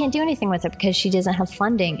can't do anything with it because she doesn't have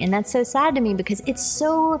funding. And that's so sad to me, because it's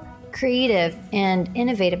so creative and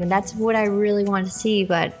innovative, and that's what I really want to see.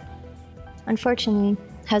 But unfortunately,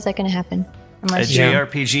 how's that going to happen? A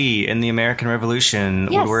JRPG in the American Revolution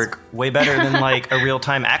would work way better than like a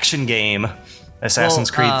real-time action game.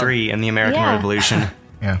 Assassin's Creed 3 in the American Revolution.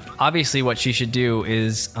 Yeah. Obviously, what she should do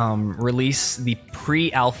is release the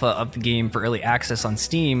pre-alpha of the game for early access on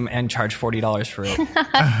Steam and charge $40 for it.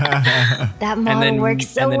 That model works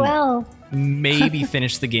so well. Maybe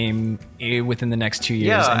finish the game within the next 2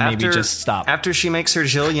 years and maybe just stop. After she makes her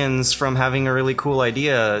jillions from having a really cool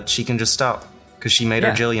idea, she can just stop, because she made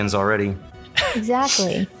her jillions already.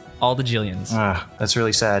 Exactly. All the jillions. That's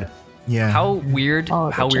really sad. Yeah. How weird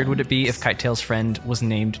would it be if KiteTales' friend was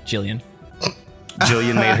named Jillian?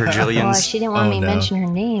 Jillian made her jillions. Well, she didn't want me to mention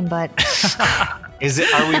her name, but...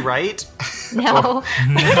 Are we right? No.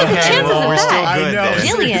 Okay, well, we're still good. I know,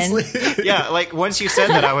 Jillian. Yeah, like once you said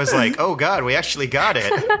that, I was like, oh God, we actually got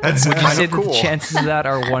it. That's kind of cool. The chances of that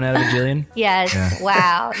are 1 out of a jillion? Yes. Yeah.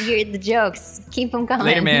 Wow. You're the jokes. Keep them coming.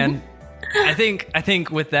 Later, man. I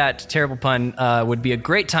think with that terrible pun would be a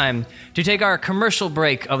great time to take our commercial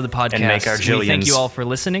break of the podcast. And make our jillions. We thank you all for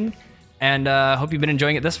listening, and hope you've been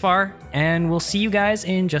enjoying it this far, and we'll see you guys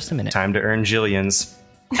in just a minute. Time to earn jillions.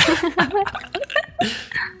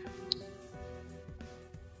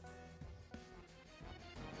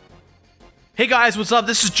 Hey guys, what's up?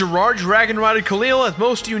 This is Gerard Dragon Rider Khalil, as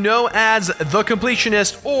most of you know as The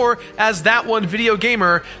Completionist, or as That One Video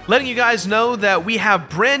Gamer, letting you guys know that we have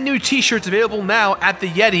brand new t-shirts available now at The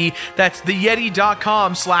Yeti. That's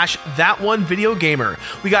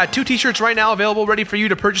theyeti.com/ThatOneVideoGamer. We got 2 t-shirts right now available ready for you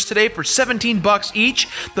to purchase today for $17 each.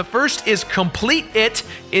 The first is Complete It,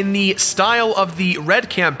 in the style of the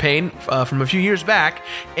Red campaign from a few years back,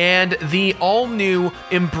 and the all-new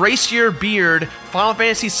Embrace Your Beard Final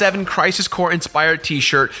Fantasy VII Crisis Core inspired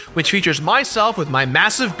t-shirt, which features myself with my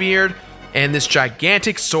massive beard and this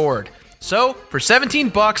gigantic sword. So, for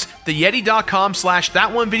 $17,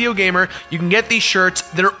 theyeti.com/thatonevideogamer, you can get these shirts.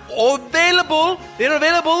 They're available. They're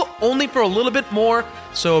available only for a little bit more,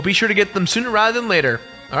 so be sure to get them sooner rather than later.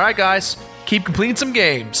 All right, guys, keep completing some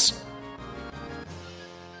games.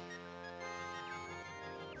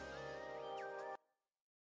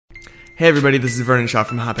 Hey everybody, this is Vernon Shaw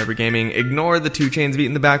from Hot Pepper Gaming. Ignore the 2 Chainz beat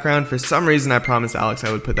in the background. For some reason I promised Alex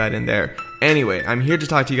I would put that in there. Anyway, I'm here to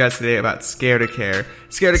talk to you guys today about Scare to Care.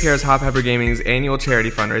 Scare to Care is Hot Pepper Gaming's annual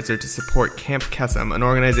charity fundraiser to support Camp Kesem, an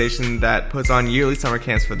organization that puts on yearly summer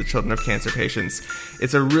camps for the children of cancer patients.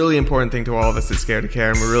 It's a really important thing to all of us at Scare to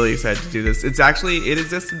Care, and we're really excited to do this. It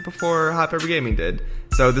existed before Hot Pepper Gaming did.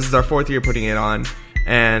 So this is our 4th year putting it on,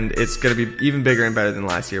 and it's going to be even bigger and better than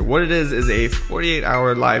last year. What it is a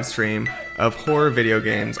 48-hour live stream of horror video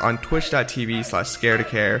games on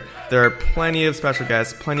twitch.tv/scaretocare. There are plenty of special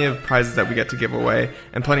guests, plenty of prizes that we get to give away,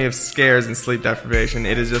 and plenty of scares and sleep deprivation.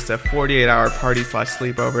 It is just a 48-hour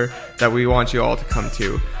party/sleepover that we want you all to come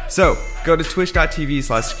to. So, go to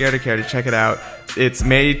twitch.tv/scaretocare to check it out. It's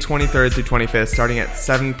May 23rd through 25th, starting at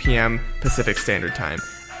 7 p.m. Pacific Standard Time.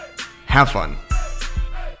 Have fun.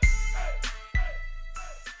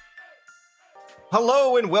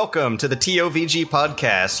 Hello and welcome to the TOVG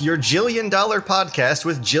podcast, your jillion-dollar podcast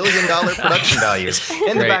with jillion-dollar production values.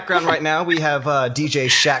 In the background right now, we have DJ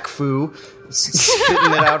Shaq Fu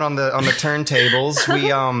spitting it out on the turntables. We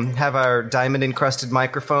have our diamond-encrusted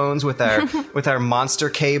microphones with our monster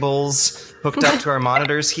cables hooked up to our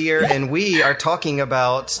monitors here, and we are talking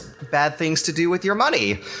about bad things to do with your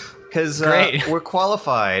money because we're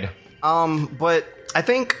qualified. But I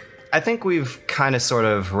think we've kind of sort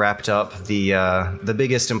of wrapped up the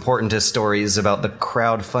biggest, importantest stories about the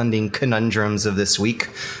crowdfunding conundrums of this week.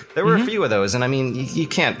 There were a few of those, and I mean, you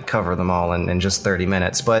can't cover them all in just 30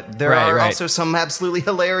 minutes, but there are also some absolutely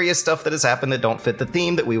hilarious stuff that has happened that don't fit the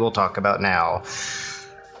theme that we will talk about now.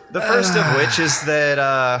 The first of which is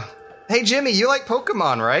that, hey Jimmy, you like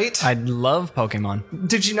Pokemon, right? I love Pokemon.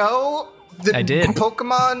 Did you know that I did.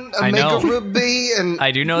 Pokemon, Omega Ruby, and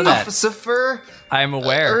I do know that. Lucifer, I'm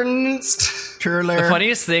aware. Ernst.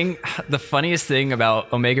 The funniest thing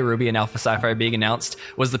about Omega Ruby and Alpha Sapphire being announced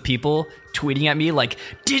was the people tweeting at me like,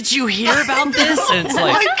 "Did you hear about this?" And it's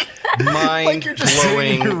like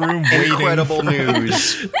mind-blowing, incredible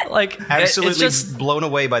news. Like absolutely it's just blown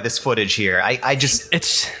away by this footage here.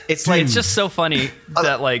 It's just so funny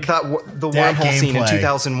that like the wormhole scene in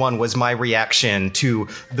 2001 was my reaction to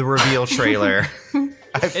the reveal trailer.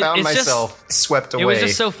 I found myself swept away. It was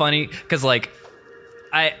just so funny because like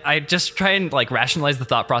I just try and like rationalize the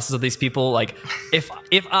thought process of these people. Like if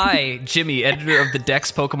I, Jimmy, editor of the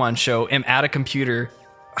Dex Pokemon show, am at a computer,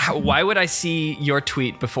 why would I see your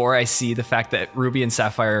tweet before I see the fact that Ruby and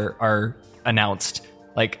Sapphire are announced?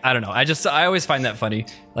 Like, I don't know. I always find that funny.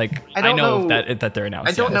 Like, I know that they're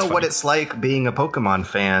announced. I don't know what it's like being a Pokemon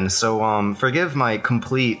fan, so forgive my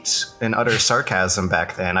complete and utter sarcasm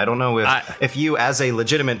back then. I don't know if you, as a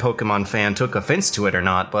legitimate Pokemon fan, took offense to it or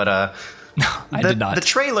not, but no, I did not. The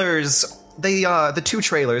trailers, the 2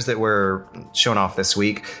 trailers that were shown off this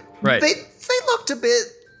week, they looked a bit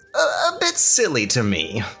silly to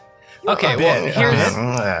me. Okay, well, here's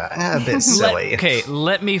a bit silly.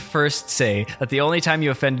 Let me first say that the only time you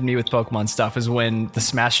offended me with Pokemon stuff is when the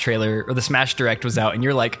Smash trailer or the Smash Direct was out, and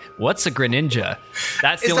you're like, "What's a Greninja?"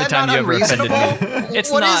 That's the only time you ever offended me. It's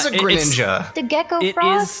what not, is a Greninja? The gecko it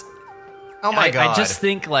frog? is. Oh my god! I just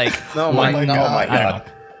think like, oh my god!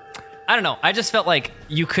 I don't know. I just felt like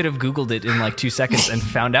you could have Googled it in like 2 seconds and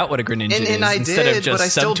found out what a Greninja is and I instead did, of just but I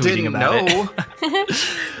still subtweeting didn't about know. it.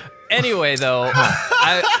 Anyway, though,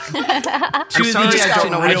 I'm sorry I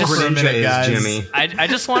don't know what a Greninja is, Jimmy. I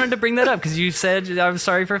just wanted to bring that up because you said I'm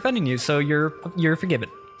sorry for offending you, so you're forgiven.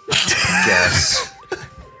 Yes.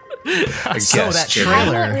 So that Jimmy. I'm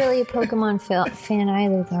trailer. not really a Pokemon fan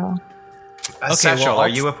either, though. Satchel, are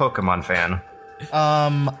you a Pokemon fan?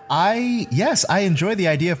 I enjoy the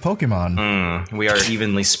idea of Pokemon. We are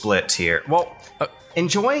evenly split here. Well,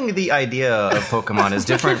 enjoying the idea of Pokemon is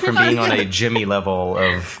different from being on a Jimmy level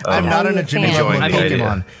of I'm not on a Jimmy level of enjoying the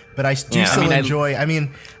Pokemon, idea. but I do still enjoy. I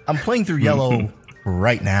mean, I'm playing through Yellow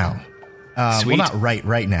right now. Well, not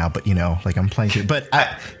right now, but you know, like I'm playing through. But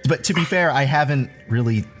to be fair, I haven't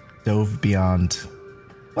really dove beyond.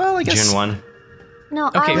 Well, I guess Gen 1. No,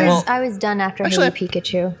 Okay, I was done after Actually, Hey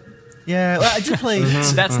Pikachu. Yeah, well, I did play.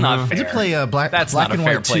 That's not fair. I did play That's Black not a and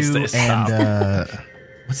fair White place 2 to stop. and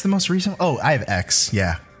what's the most recent? Oh, I have X.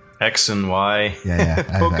 Yeah, X and Y. yeah. I have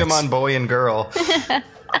Pokemon X. boy and girl.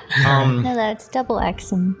 No, that's double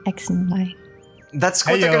X and Y. That's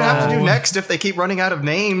what they're going to have to do next if they keep running out of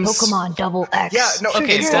names. Pokemon Double X. Yeah, no,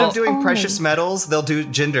 okay, instead of doing only. precious metals, they'll do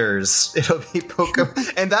genders. It'll be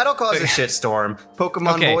Pokemon, and that'll cause a shitstorm.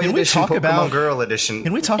 Pokemon Boy Can we Edition, talk Pokemon about- Girl Edition.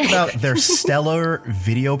 Can we talk about their stellar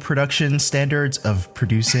video production standards of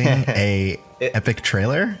producing a epic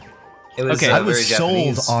trailer? It was, Okay. I was very sold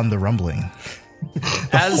Japanese. on the rumbling.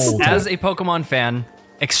 As a Pokemon fan,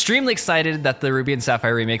 extremely excited that the Ruby and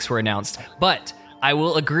Sapphire remakes were announced, but I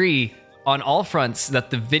will agree on all fronts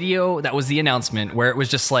that the video that was the announcement, where it was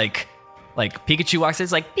just like Pikachu walks in,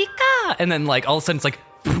 it's like Pika, and then like all of a sudden it's like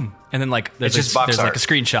boom, and then like there's It's just box there's like art. a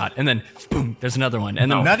screenshot, and then boom, there's another one,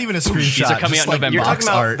 and then Not even a screenshot. These are coming just out in like November. You're box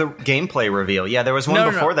talking about art. the gameplay reveal. Yeah, there was one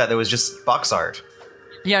No, before no. that was just box art.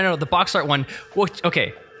 Yeah, no, the box art one. Well,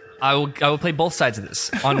 okay, I will play both sides of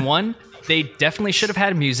this. On one, they definitely should have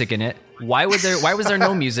had music in it. Why was there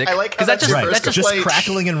no music? I like how that that's just your Right, first that just just complaint.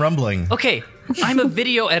 crackling and rumbling. okay. I'm a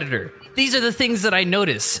video editor. These are the things that I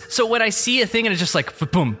notice. So when I see a thing and it's just like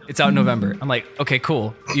boom, it's out in November. I'm like, okay,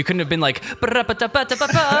 cool. You couldn't have been like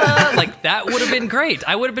like that would have been great.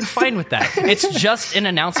 I would have been fine with that. It's just an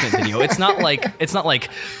announcement video. It's not like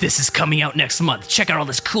this is coming out next month. Check out all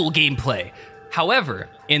this cool gameplay. However,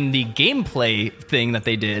 in the gameplay thing that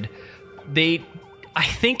they did, I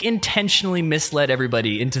think intentionally misled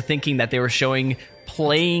everybody into thinking that they were showing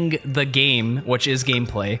playing the game, which is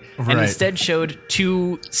gameplay, and Right. instead showed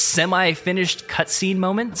 2 semi-finished cutscene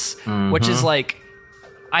moments, which is like,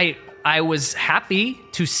 I was happy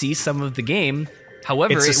to see some of the game.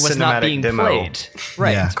 However, It's a it was not cinematic being demo. played.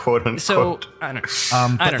 Right. Yeah. Quote unquote. So, I don't But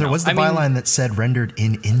I there don't know. was the I mean, byline that said rendered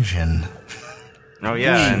in engine. Oh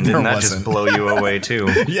yeah, and There didn't that wasn't. just blow you away too?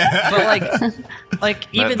 Yeah. But like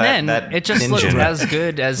even then, that it just looked engine. as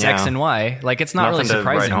good as Yeah. X and Y. Like, it's not Nothing really to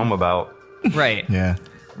write surprising. home about. Right. Yeah.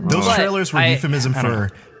 Those But trailers were I euphemism don't for,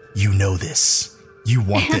 you know this. You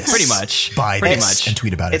want this. Pretty much. Buy Pretty this much. and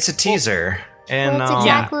tweet about it. It's a teaser, and Well, it's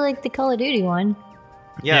exactly like the Call of Duty one.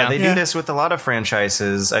 yeah, Yeah. they Yeah. do this with a lot of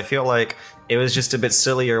franchises. I feel like it was just a bit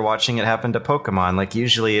sillier watching it happen to Pokemon. Like,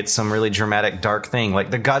 usually it's some really dramatic, dark thing,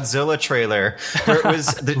 like the Godzilla trailer, where it was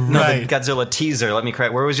the Right. Godzilla teaser. Let me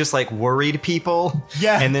correct, where it was just like worried people,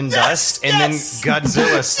 Yeah. and then Yes, dust, and yes. then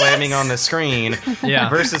Godzilla slamming on the screen. Yeah.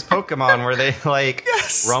 Versus Pokemon, where they like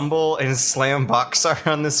Yes. rumble and slam box art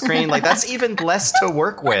on the screen. Like, that's even less to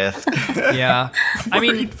work with. Yeah. I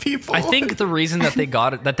mean, Worried people. I think the reason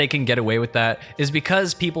that they can get away with that is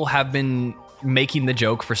because people have been making the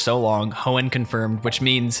joke for so long. Hoenn confirmed, which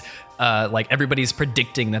means like everybody's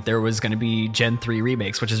predicting that there was going to be Gen 3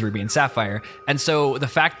 remakes, which is Ruby and Sapphire. And so the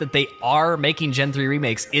fact that they are making Gen 3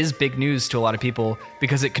 remakes is big news to a lot of people,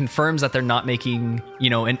 because it confirms that they're not making,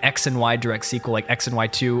 an X and Y direct sequel like X and Y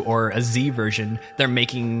 2 or a Z version. They're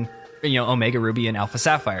making Omega Ruby and Alpha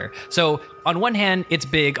Sapphire. So on one hand, it's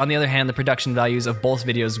big. On the other hand, the production values of both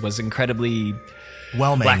videos was incredibly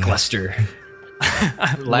whelming. lackluster.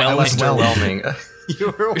 Lackluster whelming.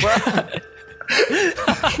 You were well.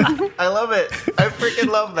 I love it. I freaking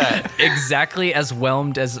love that. Exactly as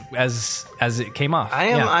whelmed as it came off. I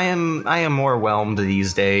am more whelmed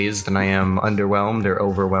these days than I am underwhelmed or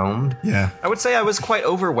overwhelmed. Yeah. I would say I was quite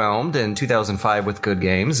overwhelmed in 2005 with good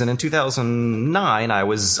games, and in 2009 I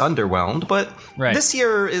was underwhelmed. But Right. this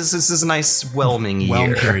year is a nice whelming Whelm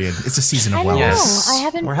year. period. It's a season I of don't whelm. Yes. know. I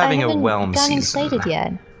haven't. We're having I a haven't whelm gotten season. excited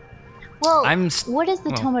yet. Well, I'm what is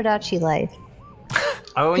the Tomodachi life?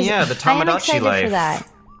 Oh yeah, the I am Tomodachi excited life. for that.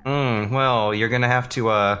 Well, you're gonna have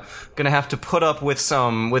to put up with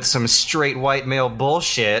some straight white male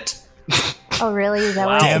bullshit. Oh, really? Is that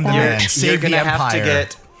what Damn it's the about? man. Save the empire.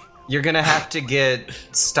 You're gonna have to get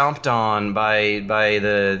stomped on by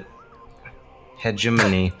the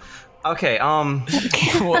hegemony. Okay,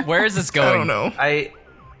 Where is this going? I don't know. I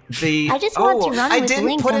just want to run I with didn't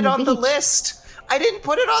Link put on it the on the beach. list. I didn't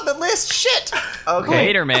put it on the list. Shit. Okay.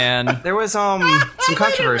 Later, man. There was some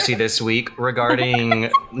controversy this week regarding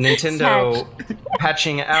Nintendo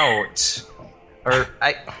patching out, or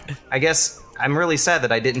I guess I'm really sad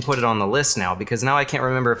that I didn't put it on the list now, because now I can't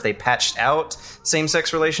remember if they patched out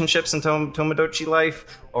same-sex relationships in Tomodachi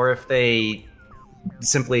Life or if they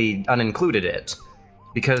simply unincluded it.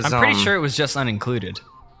 Because I'm pretty sure it was just unincluded.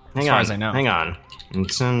 hang as far on, as I know. Hang on,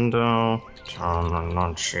 Nintendo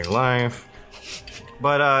Tomodachi Life.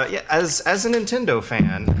 But yeah, as a Nintendo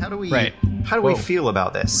fan, how do we Whoa. feel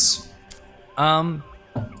about this?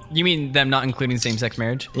 You mean them not including same-sex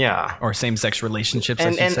marriage? Yeah. Or same-sex relationships, I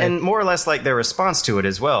And, should and, say. and more or less like their response to it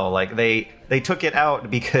as well. Like they took it out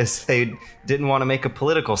because they didn't want to make a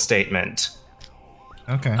political statement.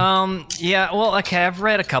 Okay. Yeah, well, okay, I've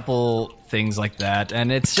read a couple things like that,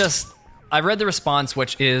 and it's just, I've read the response,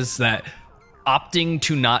 which is that opting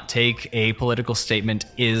to not take a political statement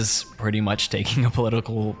is pretty much taking a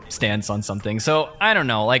political stance on something. So I don't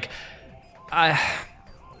know. Like, I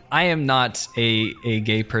am not a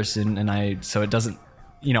gay person, and so it doesn't.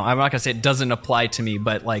 I'm not gonna say it doesn't apply to me,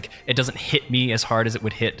 but like it doesn't hit me as hard as it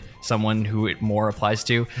would hit someone who it more applies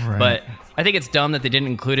to. Right. But I think it's dumb that they didn't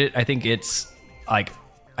include it. I think it's like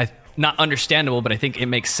not understandable, but I think it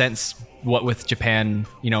makes sense. What with Japan,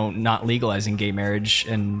 not legalizing gay marriage,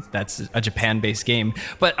 and that's a Japan-based game.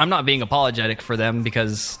 But I'm not being apologetic for them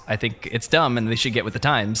because I think it's dumb and they should get with the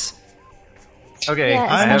times. Okay.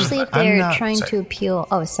 Yeah, especially if they're not- trying to appeal.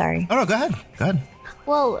 Oh, sorry. Oh no, go ahead. Go ahead.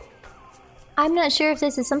 Well, I'm not sure if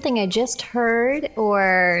this is something I just heard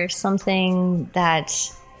or something that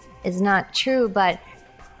is not true, but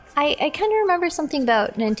I kind of remember something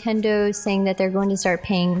about Nintendo saying that they're going to start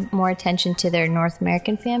paying more attention to their North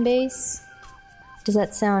American fan base. Does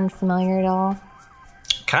that sound familiar at all?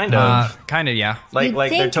 Kind of. Yeah. Like You'd they're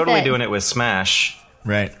think totally that- doing it with Smash.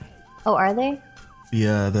 Right. Oh, are they?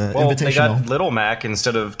 The Well, they got invitational. Little Mac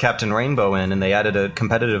instead of Captain Rainbow in, and they added a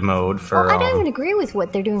competitive mode for. Well, I don't even agree with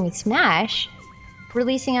what they're doing with Smash.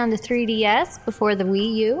 Releasing on the 3DS before the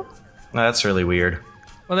Wii U. That's really weird.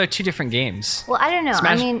 Well, they're two different games. Well, I don't know.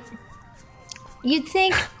 Smash- I mean, you'd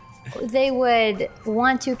think they would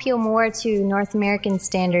want to appeal more to North American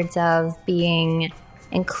standards of being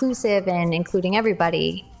inclusive and including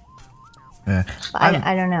everybody. Yeah. But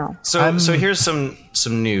I don't know. So here's some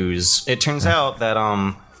news. It turns out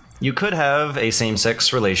that you could have a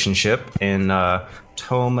same-sex relationship in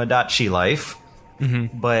Tomodachi Life,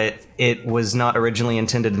 but it was not originally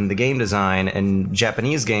intended in the game design, and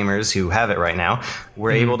Japanese gamers who have it right now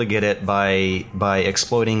were able to get it by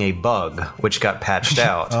exploiting a bug, which got patched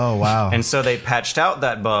out. Oh wow. And so they patched out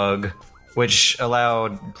that bug, which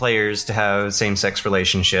allowed players to have same-sex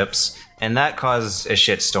relationships, and that caused a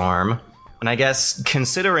shitstorm. And I guess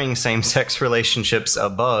considering same-sex relationships a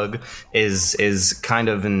bug is kind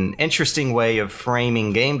of an interesting way of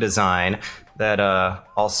framing game design that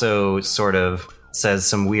also sort of says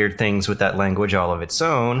some weird things with that language all of its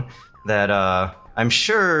own that I'm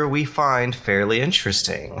sure we find fairly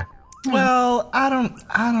interesting. Well, I don't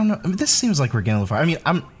know. I mean, this seems like we're getting a little far. I mean,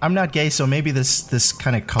 I'm not gay, so maybe this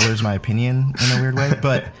kind of colors my opinion in a weird way,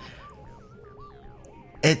 but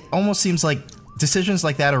it almost seems like decisions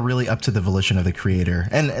like that are really up to the volition of the creator,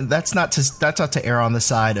 and that's not to err on the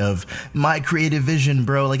side of my creative vision,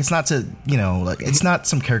 bro. Like, it's not to, like, it's not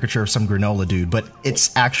some caricature of some granola dude, but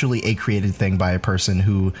it's actually a created thing by a person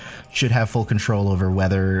who should have full control over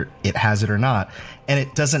whether it has it or not. And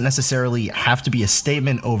it doesn't necessarily have to be a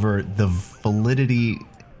statement over the validity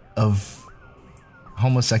of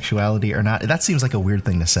homosexuality or not. That seems like a weird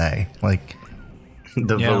thing to say. Like,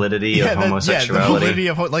 The validity of homosexuality. the validity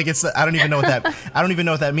of I don't even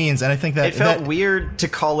know what that means. And I think that It felt weird to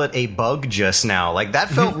call it a bug just now. Like, that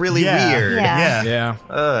felt really yeah, weird.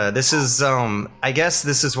 Yeah. This is I guess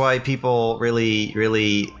this is why people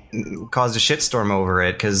really caused a shitstorm over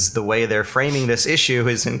it, because the way they're framing this issue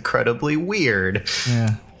is incredibly weird.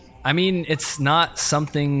 Yeah. I mean, it's not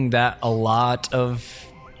something that a lot of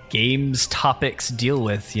games topics deal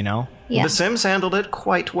with, Yeah. The Sims handled it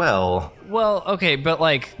quite well. Well, okay, but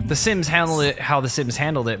like The Sims handled it how The Sims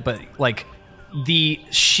handled it, but like the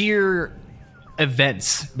sheer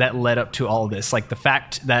events that led up to all of this, like the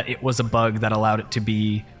fact that it was a bug that allowed it to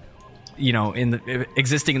be,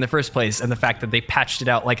 existing in the first place, and the fact that they patched it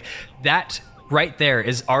out, like that right there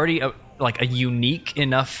is already a unique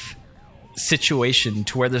enough situation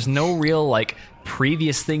to where there's no real like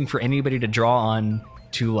previous thing for anybody to draw on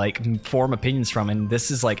to like form opinions from, and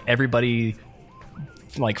this is like everybody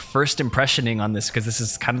like first impressioning on this because this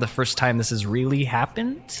is kind of the first time this has really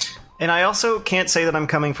happened. And I also can't say that I'm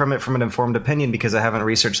coming from it from an informed opinion because I haven't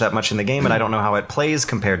researched that much in the game and I don't know how it plays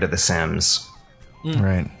compared to The Sims.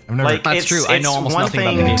 Right. I've never. Like, That's it's, true. I know it's almost one nothing about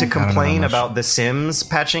thing the game. to I don't know complain much. about The Sims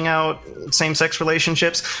patching out same-sex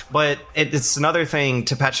relationships, but it's another thing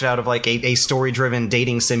to patch it out of like a story-driven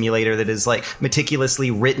dating simulator that is like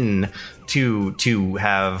meticulously written to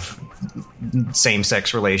have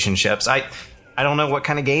same-sex relationships. I don't know what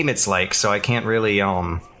kind of game it's like, so I can't really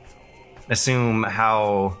assume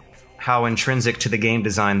how intrinsic to the game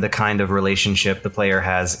design the kind of relationship the player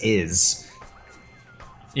has is.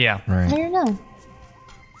 Yeah, I Right. don't know.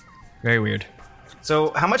 very weird.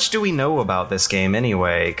 So how much do we know about this game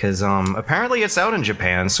anyway? Because apparently it's out in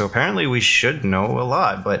Japan, so apparently we should know a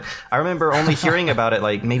lot. But I remember only hearing about it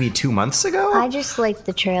like maybe 2 months ago. I just liked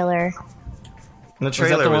the trailer. And the that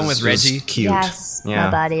trailer the one with Reggie? was cute. Yes, Yeah. my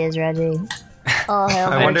body is ready. Oh,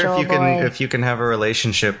 hell, I wonder Virtual Boy. if you can have a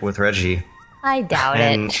relationship with Reggie. I doubt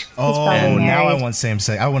And- it. He's Oh, probably now I married. want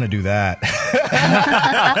same-sex. I want to do that.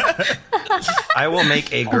 I will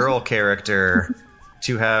make a girl character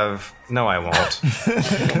to have. No, I won't.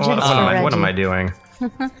 What am I doing?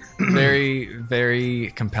 Very,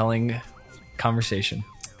 very compelling conversation.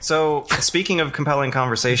 So, speaking of compelling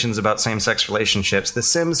conversations about same-sex relationships, The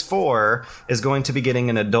Sims 4 is going to be getting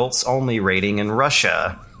an adults-only rating in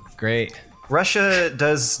Russia. Great. Russia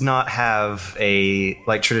does not have a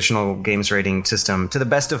traditional games rating system, to the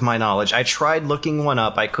best of my knowledge. I tried looking one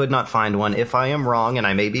up. I could not find one. If I am wrong, and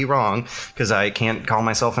I may be wrong, because I can't call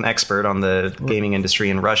myself an expert on the gaming industry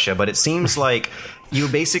in Russia, but it seems like you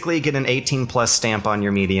basically get an 18-plus stamp on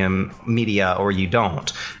your media, or you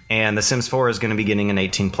don't. And The Sims 4 is going to be getting an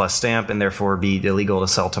 18-plus stamp, and therefore be illegal to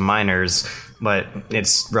sell to minors. But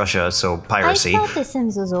it's Russia, so piracy. I thought The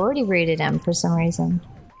Sims was already rated M for some reason.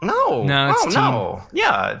 No, it's teen. no.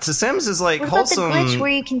 Yeah, The Sims is like What about wholesome. the glitch where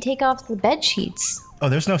you can take off the bed sheets? Oh,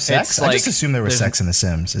 there's no sex? It's I just like- assumed there was there's- sex in The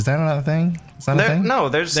Sims. Is that not a thing? Is that a thing? No,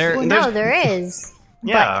 there's Well, no, there is.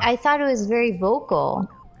 Yeah. But I thought it was very vocal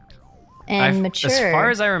and mature. As far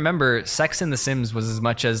as I remember, sex in The Sims was as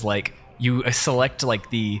much as like you select like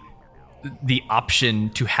the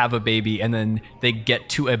option to have a baby, and then they get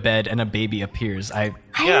to a bed and a baby appears.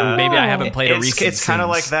 Yeah. Maybe I haven't played a recent. It's kind of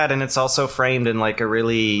like that, and it's also framed in like a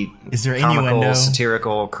really Is there comical, innuendo?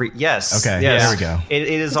 satirical. Yes. Okay, yes. there we go. It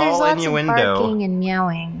is But there's all lots innuendo. of barking and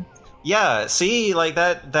meowing. Yeah. See, like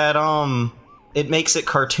that. It makes it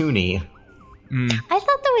cartoony. I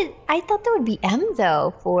thought that would be M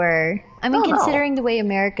though. No. Considering the way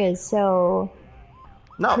America is so.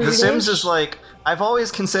 No, The Prudish? Sims is like, I've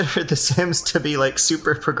always considered The Sims to be like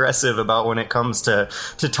super progressive about when it comes to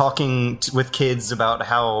talking with kids about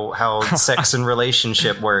how sex and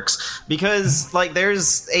relationship works, because like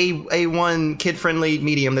there's a one kid friendly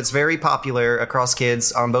medium that's very popular across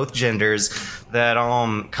kids on both genders that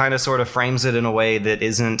kind of sort of frames it in a way that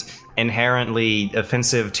isn't inherently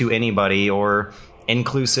offensive to anybody or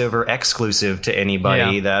inclusive or exclusive to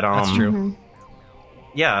anybody. Yeah, that's true.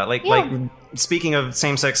 Yeah, like speaking of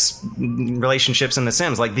same-sex relationships in The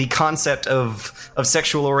Sims, like the concept of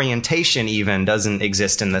sexual orientation even doesn't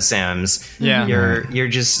exist in The Sims. Yeah. You're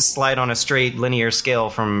just slide on a straight linear scale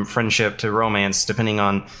from friendship to romance, depending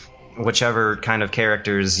on whichever kind of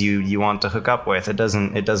characters you want to hook up with. It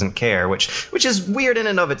doesn't care, which is weird in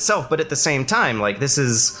and of itself. But at the same time, like this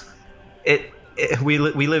is it. We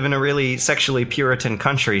live in a really sexually Puritan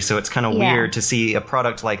country, so it's kind of weird to see a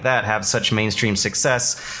product like that have such mainstream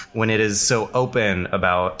success when it is so open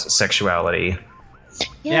about sexuality.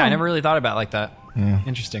 Yeah, I never really thought about it like that. Yeah.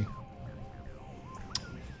 Interesting.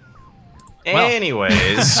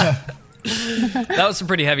 Anyways, That was some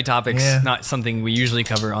pretty heavy topics. Yeah. Not something we usually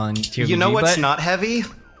cover on TOVG. you know what's but not heavy?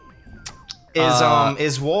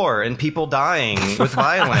 Is war and people dying with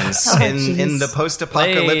violence in the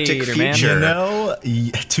post-apocalyptic Later, man. future. You know,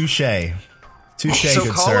 touche. Touche, So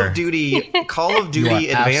good Call sir. of Duty You are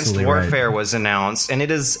Advanced absolutely Warfare right. was announced, and it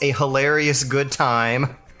is a hilarious good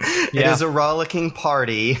time. It Yeah. is a rollicking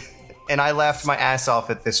party, and I laughed my ass off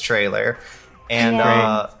at this trailer. And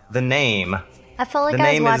the name, I felt like The I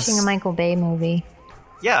was name watching is- a Michael Bay movie.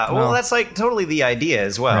 yeah, well, that's like totally the idea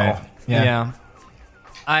as well. Right. Yeah.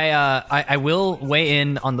 I will weigh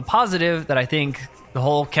in on the positive that I think the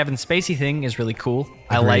whole Kevin Spacey thing is really cool.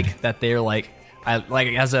 I Agreed. like that they're like,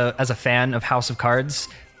 as a fan of House of Cards,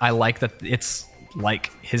 I like that it's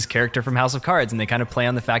like his character from House of Cards, and they kind of play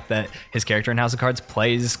on the fact that his character in House of Cards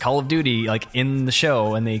plays Call of Duty like in the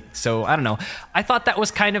show, and so I don't know. I thought that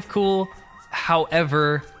was kind of cool.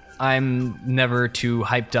 However, I'm never too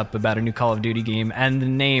hyped up about a new Call of Duty game, and the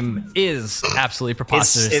name is absolutely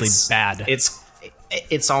preposterously bad.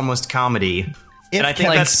 It's almost comedy. If And I think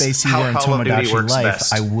Kevin that's Spacey how were in Call of Duty Tomodachi works Life,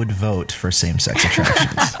 best. I would vote for same-sex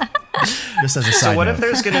attractions. Just as a side So what note. if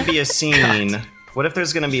there's going to be a scene? What if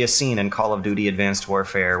there's going to be a scene in Call of Duty Advanced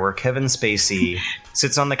Warfare where Kevin Spacey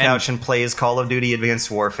sits on the couch and plays Call of Duty Advanced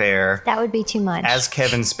Warfare That would be too much. as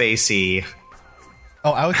Kevin Spacey?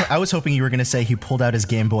 Oh, I was hoping you were going to say he pulled out his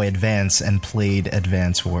Game Boy Advance and played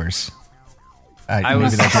Advance Wars. I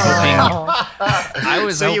was maybe that didn't land. Oh. I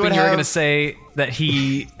was So you hoping would you were have- going to say that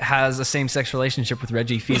he has a same-sex relationship with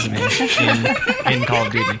Reggie Fils-Aimé in Call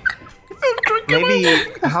of Duty. Maybe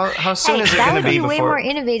how soon Hey, is it that going would to be be way before? more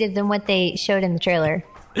innovative than what they showed in the trailer.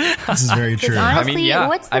 This is very true. Honestly, yeah.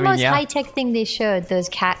 what's the I mean, most yeah. high-tech thing they showed? Those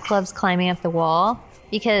cat clubs climbing up the wall?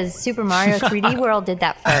 Because Super Mario 3D World did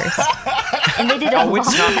that first. And they did a lot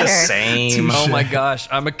It's not the better. same. Oh my gosh,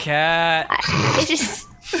 I'm a cat. It just...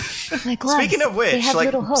 My gloves, Speaking of they which, have like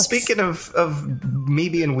little hooks. speaking of me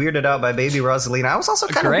being weirded out by Baby Rosalina, I was also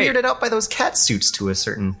kind of Great. weirded out by those cat suits to a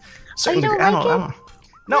certain certain you don't degree. like I don't.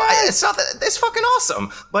 No, it's not that. It's fucking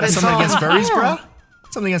awesome. But That's it's something against furries, Yeah. bro?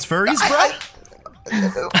 Something against furries, bro?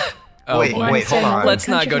 wait, boy. wait, hold on. Let's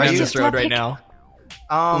not go down Controversial this road right topic.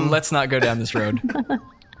 now. Let's not go down this road.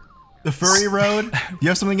 The furry road? You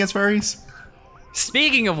have something against furries?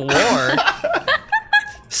 Speaking of war,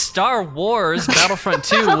 Star Wars Battlefront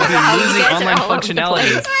 2 will be losing online all over the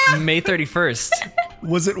functionality May 31st.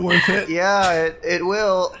 Was it worth it? Yeah, it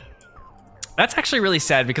will. That's actually really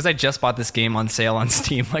sad because I just bought this game on sale on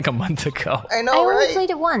Steam like a month ago. I I know, only right? played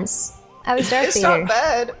it once. I was Darth It's Vader. not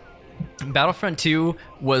bad. Battlefront 2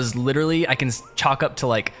 was literally, I can chalk up to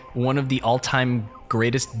like one of the all-time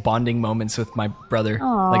greatest bonding moments with my brother.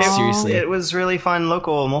 Aw. Like seriously. It was really fun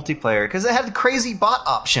local multiplayer because it had crazy bot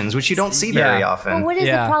options, which you don't see very Yeah. often. Well, what is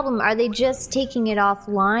Yeah. the problem? Are they just taking it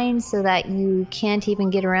offline so that you can't even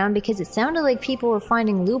get around? Because it sounded like people were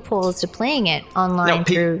finding loopholes to playing it online No,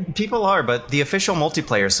 through. people are, but the official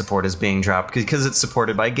multiplayer support is being dropped because it's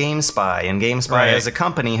supported by GameSpy, and GameSpy Right. as a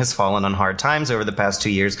company has fallen on hard times over the past 2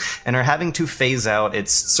 years and are having to phase out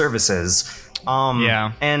its services.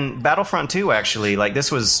 Yeah. And Battlefront 2, actually, like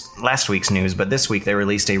this was last week's news, but this week they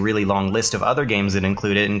released a really long list of other games that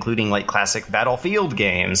include it, including like classic Battlefield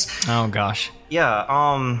games. Oh gosh.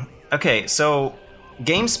 Yeah, okay, so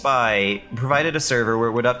GameSpy provided a server where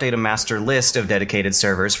it would update a master list of dedicated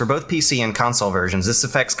servers for both PC and console versions. This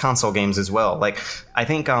affects console games as well. Like, I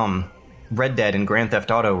think Red Dead and Grand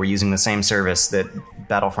Theft Auto were using the same service that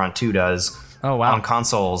Battlefront 2 does. Oh, wow. On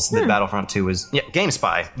consoles that Battlefront 2 is. Yeah,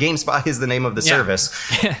 GameSpy. GameSpy is the name of the service.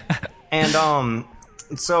 And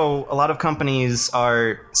so a lot of companies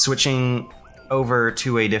are switching over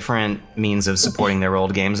to a different means of supporting their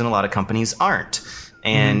old games, and a lot of companies aren't.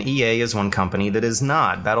 And EA is one company that is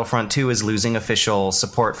not. Battlefront 2 is losing official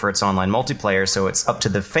support for its online multiplayer, so it's up to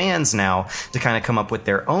the fans now to kind of come up with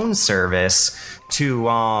their own service to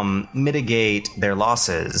mitigate their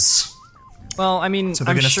losses. Well, I mean, So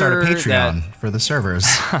they're I'm going to start a sure Patreon for the servers.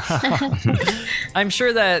 I'm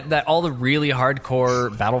sure that all the really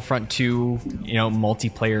hardcore Battlefront 2,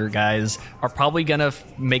 multiplayer guys are probably gonna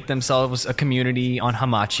make themselves a community on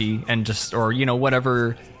Hamachi and just, or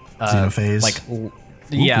whatever, Xenophase.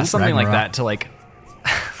 something like Ragnarok. that to like,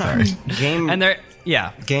 Sorry. Game and they're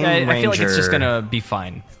Game I feel like it's Ranger. just gonna be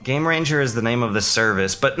fine. Game Ranger is the name of the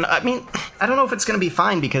service, but I mean, I don't know if it's going to be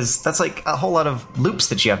fine because that's like a whole lot of loops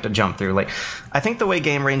that you have to jump through. Like, I think the way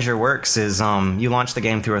Game Ranger works is you launch the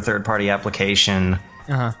game through a third-party application,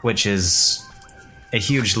 which is a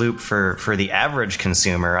huge loop for the average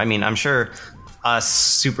consumer. I mean, I'm sure us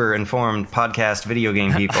super informed podcast video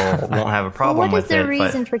game people won't have a problem What is with the it.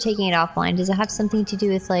 reason for taking it offline? Does it have something to do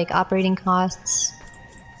with like operating costs?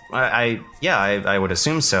 But I would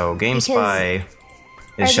assume so. GameSpy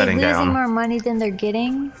is Are shutting they losing down. more money than they're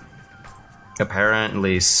getting?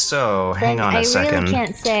 Apparently so. Hang Then on a I second. really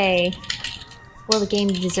can't say, well, the game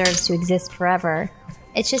deserves to exist forever.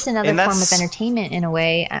 It's just another And form of that's- entertainment in a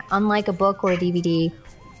way. Unlike a book or a DVD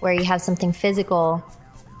where you have something physical,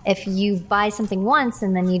 if you buy something once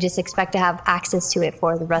and then you just expect to have access to it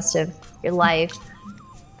for the rest of your life.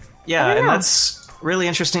 Yeah, I don't and know. that's really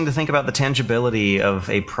interesting to think about the tangibility of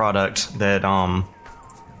a product that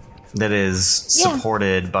that is Yeah.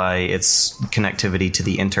 supported by its connectivity to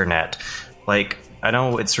the internet. Like, I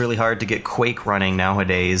know it's really hard to get Quake running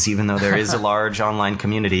nowadays, even though there is a large online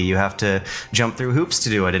community. You have to jump through hoops to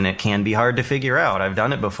do it, and it can be hard to figure out. I've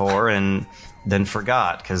done it before and then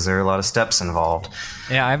forgot because there are a lot of steps involved.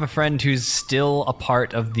 Yeah, I have a friend who's still a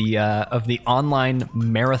part of the online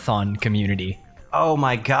marathon community. Oh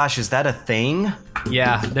my gosh, is that a thing?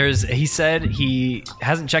 Yeah, he said he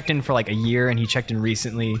hasn't checked in for like a year, and he checked in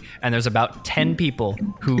recently, and there's about 10 people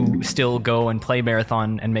who still go and play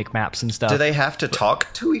marathon and make maps and stuff. Do they have to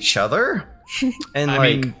talk to each other? And I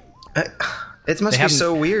like, mean, it must they be haven't-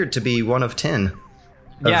 so weird to be one of 10.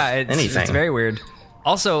 yeah, of it's anything. very weird.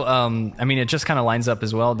 Also, I mean, it just kind of lines up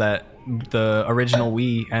as well that the original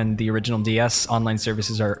Wii and the original DS online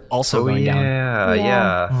services are also going down.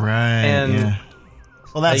 Yeah. Right. And yeah.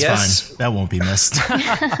 Well, that's I guess- fine. That won't be missed.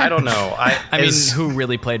 I don't know. I mean, who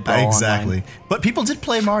really played Brawl exactly. online? But people did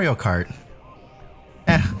play Mario Kart.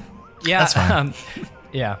 Yeah, That's fine.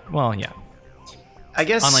 yeah. Well, yeah. I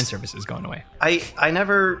guess Online services going away. I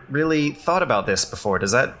never really thought about this before.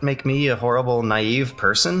 Does that make me a horrible, naive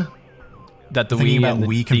person? That the Thinking Wii about and the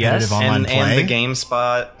Wii competitive DS? online And the play?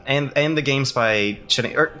 GameSpot and the GameSpy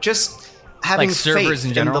shouldn't, or just having Like servers faith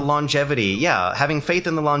in general? the longevity. Yeah, having faith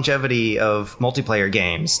in the longevity of multiplayer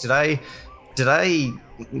games. Did I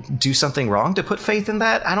do something wrong to put faith in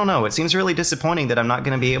that? I don't know. It seems really disappointing that I'm not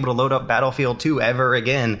going to be able to load up Battlefield 2 ever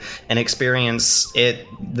again and experience it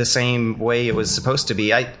the same way it was supposed to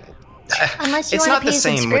be. Unless you It's want not to pay the a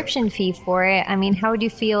same with- subscription fee for it. I mean, how would you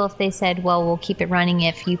feel if they said, well, we'll keep it running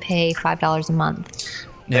if you pay $5 a month?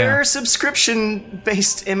 There are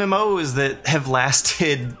subscription-based MMOs that have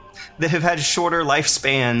lasted, that have had shorter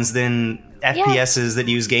lifespans than FPSs that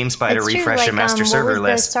use GameSpy to It's true, refresh a master server what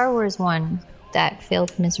was list. the Star Wars one that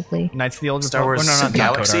failed miserably? Knights of the Old Star Republic. Wars Oh, no, not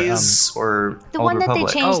Galaxies or The Old one that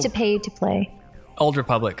Republic? they changed Oh. to pay to play. Old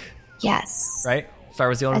Republic, Yes. right? Star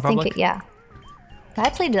Wars: The Old I Republic. think yeah. I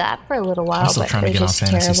played that for a little while, I'm still but trying to it get on was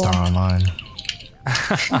just Phantasy terrible. Star Online.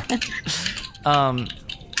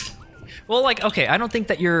 Well, like, okay, I don't think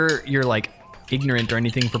that you're like ignorant or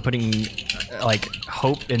anything for putting like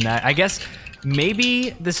hope in that. I guess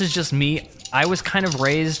maybe this is just me. I was kind of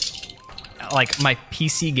raised, like, my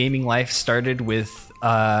PC gaming life started with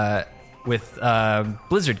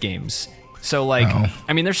Blizzard games. So like,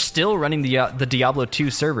 I mean, they're still running the Diablo 2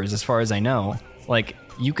 servers as far as I know. Like,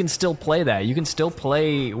 you can still play that. You can still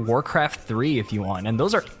play Warcraft 3 if you want, and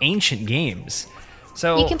those are ancient games.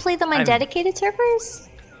 So You can play them on dedicated servers?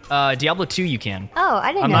 Diablo 2 you can. Oh,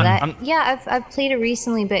 I didn't I'm know not- that. I'm- Yeah, I've played it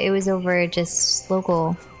recently, but it was over just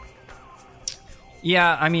local.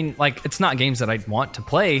 Yeah, I mean, like, it's not games that I'd want to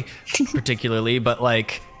play particularly, but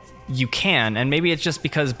like, you can, and maybe it's just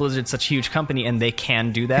because Blizzard's such a huge company and they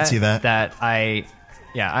can do that. see that. I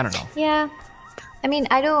don't know. Yeah. I mean,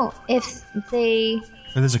 I don't. If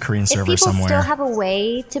There's a Korean if server people somewhere. still have a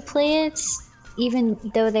way to play it, even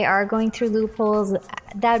though they are going through loopholes,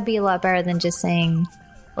 that would be a lot better than just saying,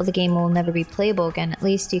 well, the game will never be playable again. At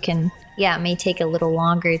least you can, yeah, it may take a little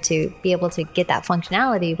longer to be able to get that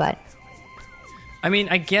functionality, but I mean,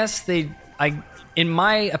 I guess in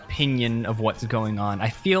my opinion of what's going on, I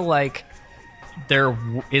feel like there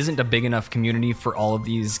isn't a big enough community for all of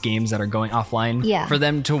these games that are going offline for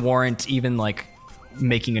them to warrant even like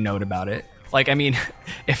making a note about it. Like, I mean,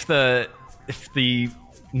 if the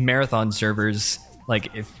marathon servers, like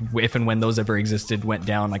if and when those ever existed, went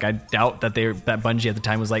down, like I doubt that that Bungie at the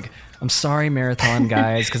time was like, I'm sorry, marathon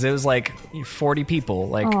guys, because it was like 40 people.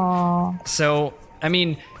 Like, aww. So I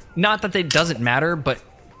mean, not that it doesn't matter, but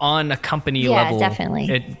on a company Yeah, level, definitely.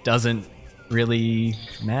 it doesn't really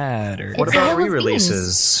matter. What It's a about Hall of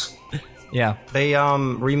re-releases? Yeah. They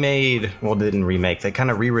didn't remake. They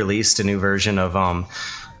kind of re-released a new version of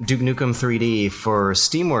Duke Nukem 3D for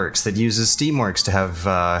Steamworks that uses Steamworks to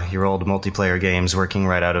have your old multiplayer games working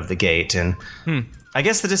right out of the gate. And I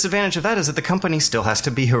guess the disadvantage of that is that the company still has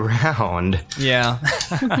to be around. Yeah.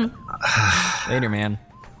 Later, man.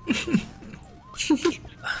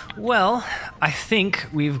 Well, I think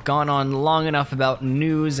we've gone on long enough about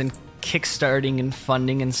news and kickstarting and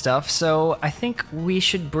funding and stuff, so I think we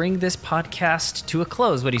should bring this podcast to a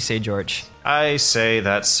close. What do you say, George? I say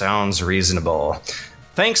that sounds reasonable.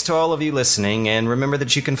 Thanks to all of you listening, and remember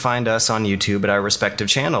that you can find us on YouTube at our respective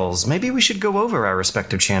channels. Maybe we should go over our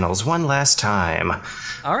respective channels one last time.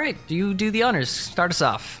 All right, you do the honors. Start us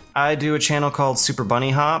off. I do a channel called Super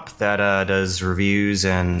Bunny Hop that does reviews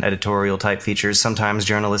and editorial type features, sometimes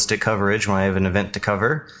journalistic coverage when I have an event to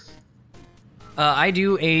cover. I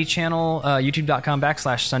do a channel,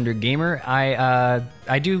 youtube.com/SunderGamer.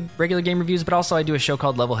 I do regular game reviews, but also I do a show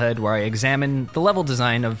called Levelhead where I examine the level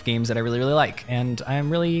design of games that I really, really like. And I'm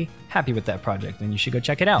really happy with that project, and you should go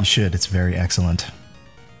check it You out. should. It's very excellent.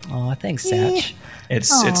 Aw, thanks, Satch.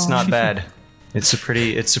 It's not bad. It's a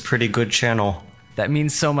pretty good channel. That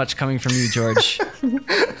means so much coming from you, George.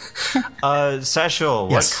 Satchel,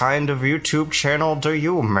 Yes. what kind of YouTube channel do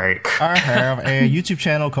you make? I have a YouTube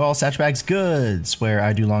channel called Satchbags Goods, where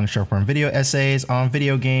I do long and short form video essays on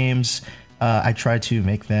video games. I try to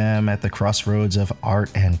make them at the crossroads of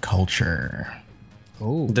art and culture.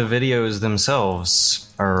 The videos themselves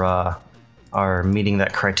are meeting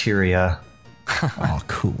that criteria. Oh,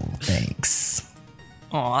 cool. Thanks.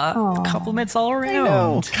 Aw, compliments all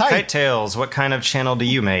around. KiteTales, what kind of channel do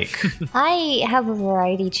you make? I have a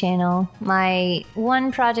variety channel. My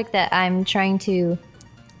one project that I'm trying to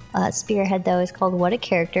spearhead, though, is called What a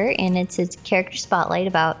Character, and it's a character spotlight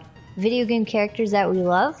about video game characters that we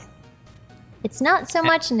love. It's not so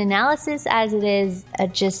much an analysis as it is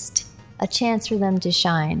just a chance for them to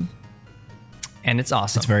shine. And it's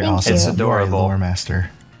awesome. It's very Thank awesome. you. It's You are a adorable. lore master.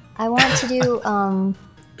 I want to do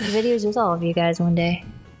videos with all of you guys one day.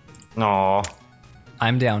 Aw.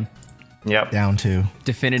 I'm down. Yep. Down to.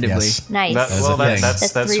 Definitively. Yes. Nice. That's a thing.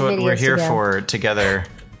 That's That's 3 what we're videos here to go. for together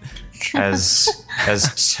as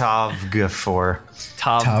TOVG for.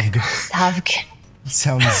 Tov. Tavg. Tavg.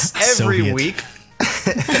 Sounds Every Soviet. week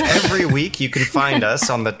every week you can find us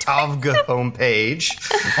on the TOVG homepage.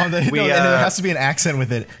 And there has to be an accent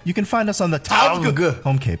with it. You can find us on the TOVG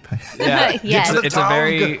homepage. Yeah, Yes. it's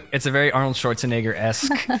a very Arnold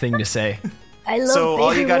Schwarzenegger-esque thing to say. I love So all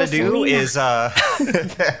Baby you got to do Rosalina.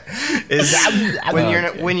 is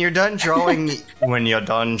when you're done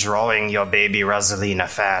drawing your baby Rosalina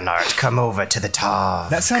fan art, come over to the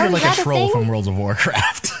TOV. That sounded like a troll from World of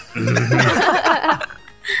Warcraft.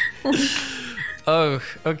 Oh,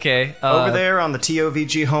 okay. Over there on the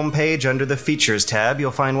TOVG homepage under the Features tab, you'll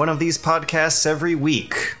find one of these podcasts every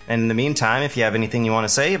week. And in the meantime, if you have anything you want to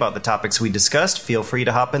say about the topics we discussed, feel free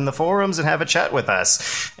to hop in the forums and have a chat with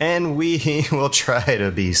us. And we will try to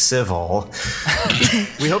be civil.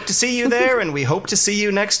 We hope to see you there, and we hope to see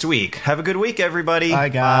you next week. Have a good week, everybody. Bye,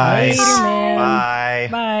 guys. Later, man. Bye.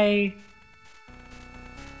 Bye.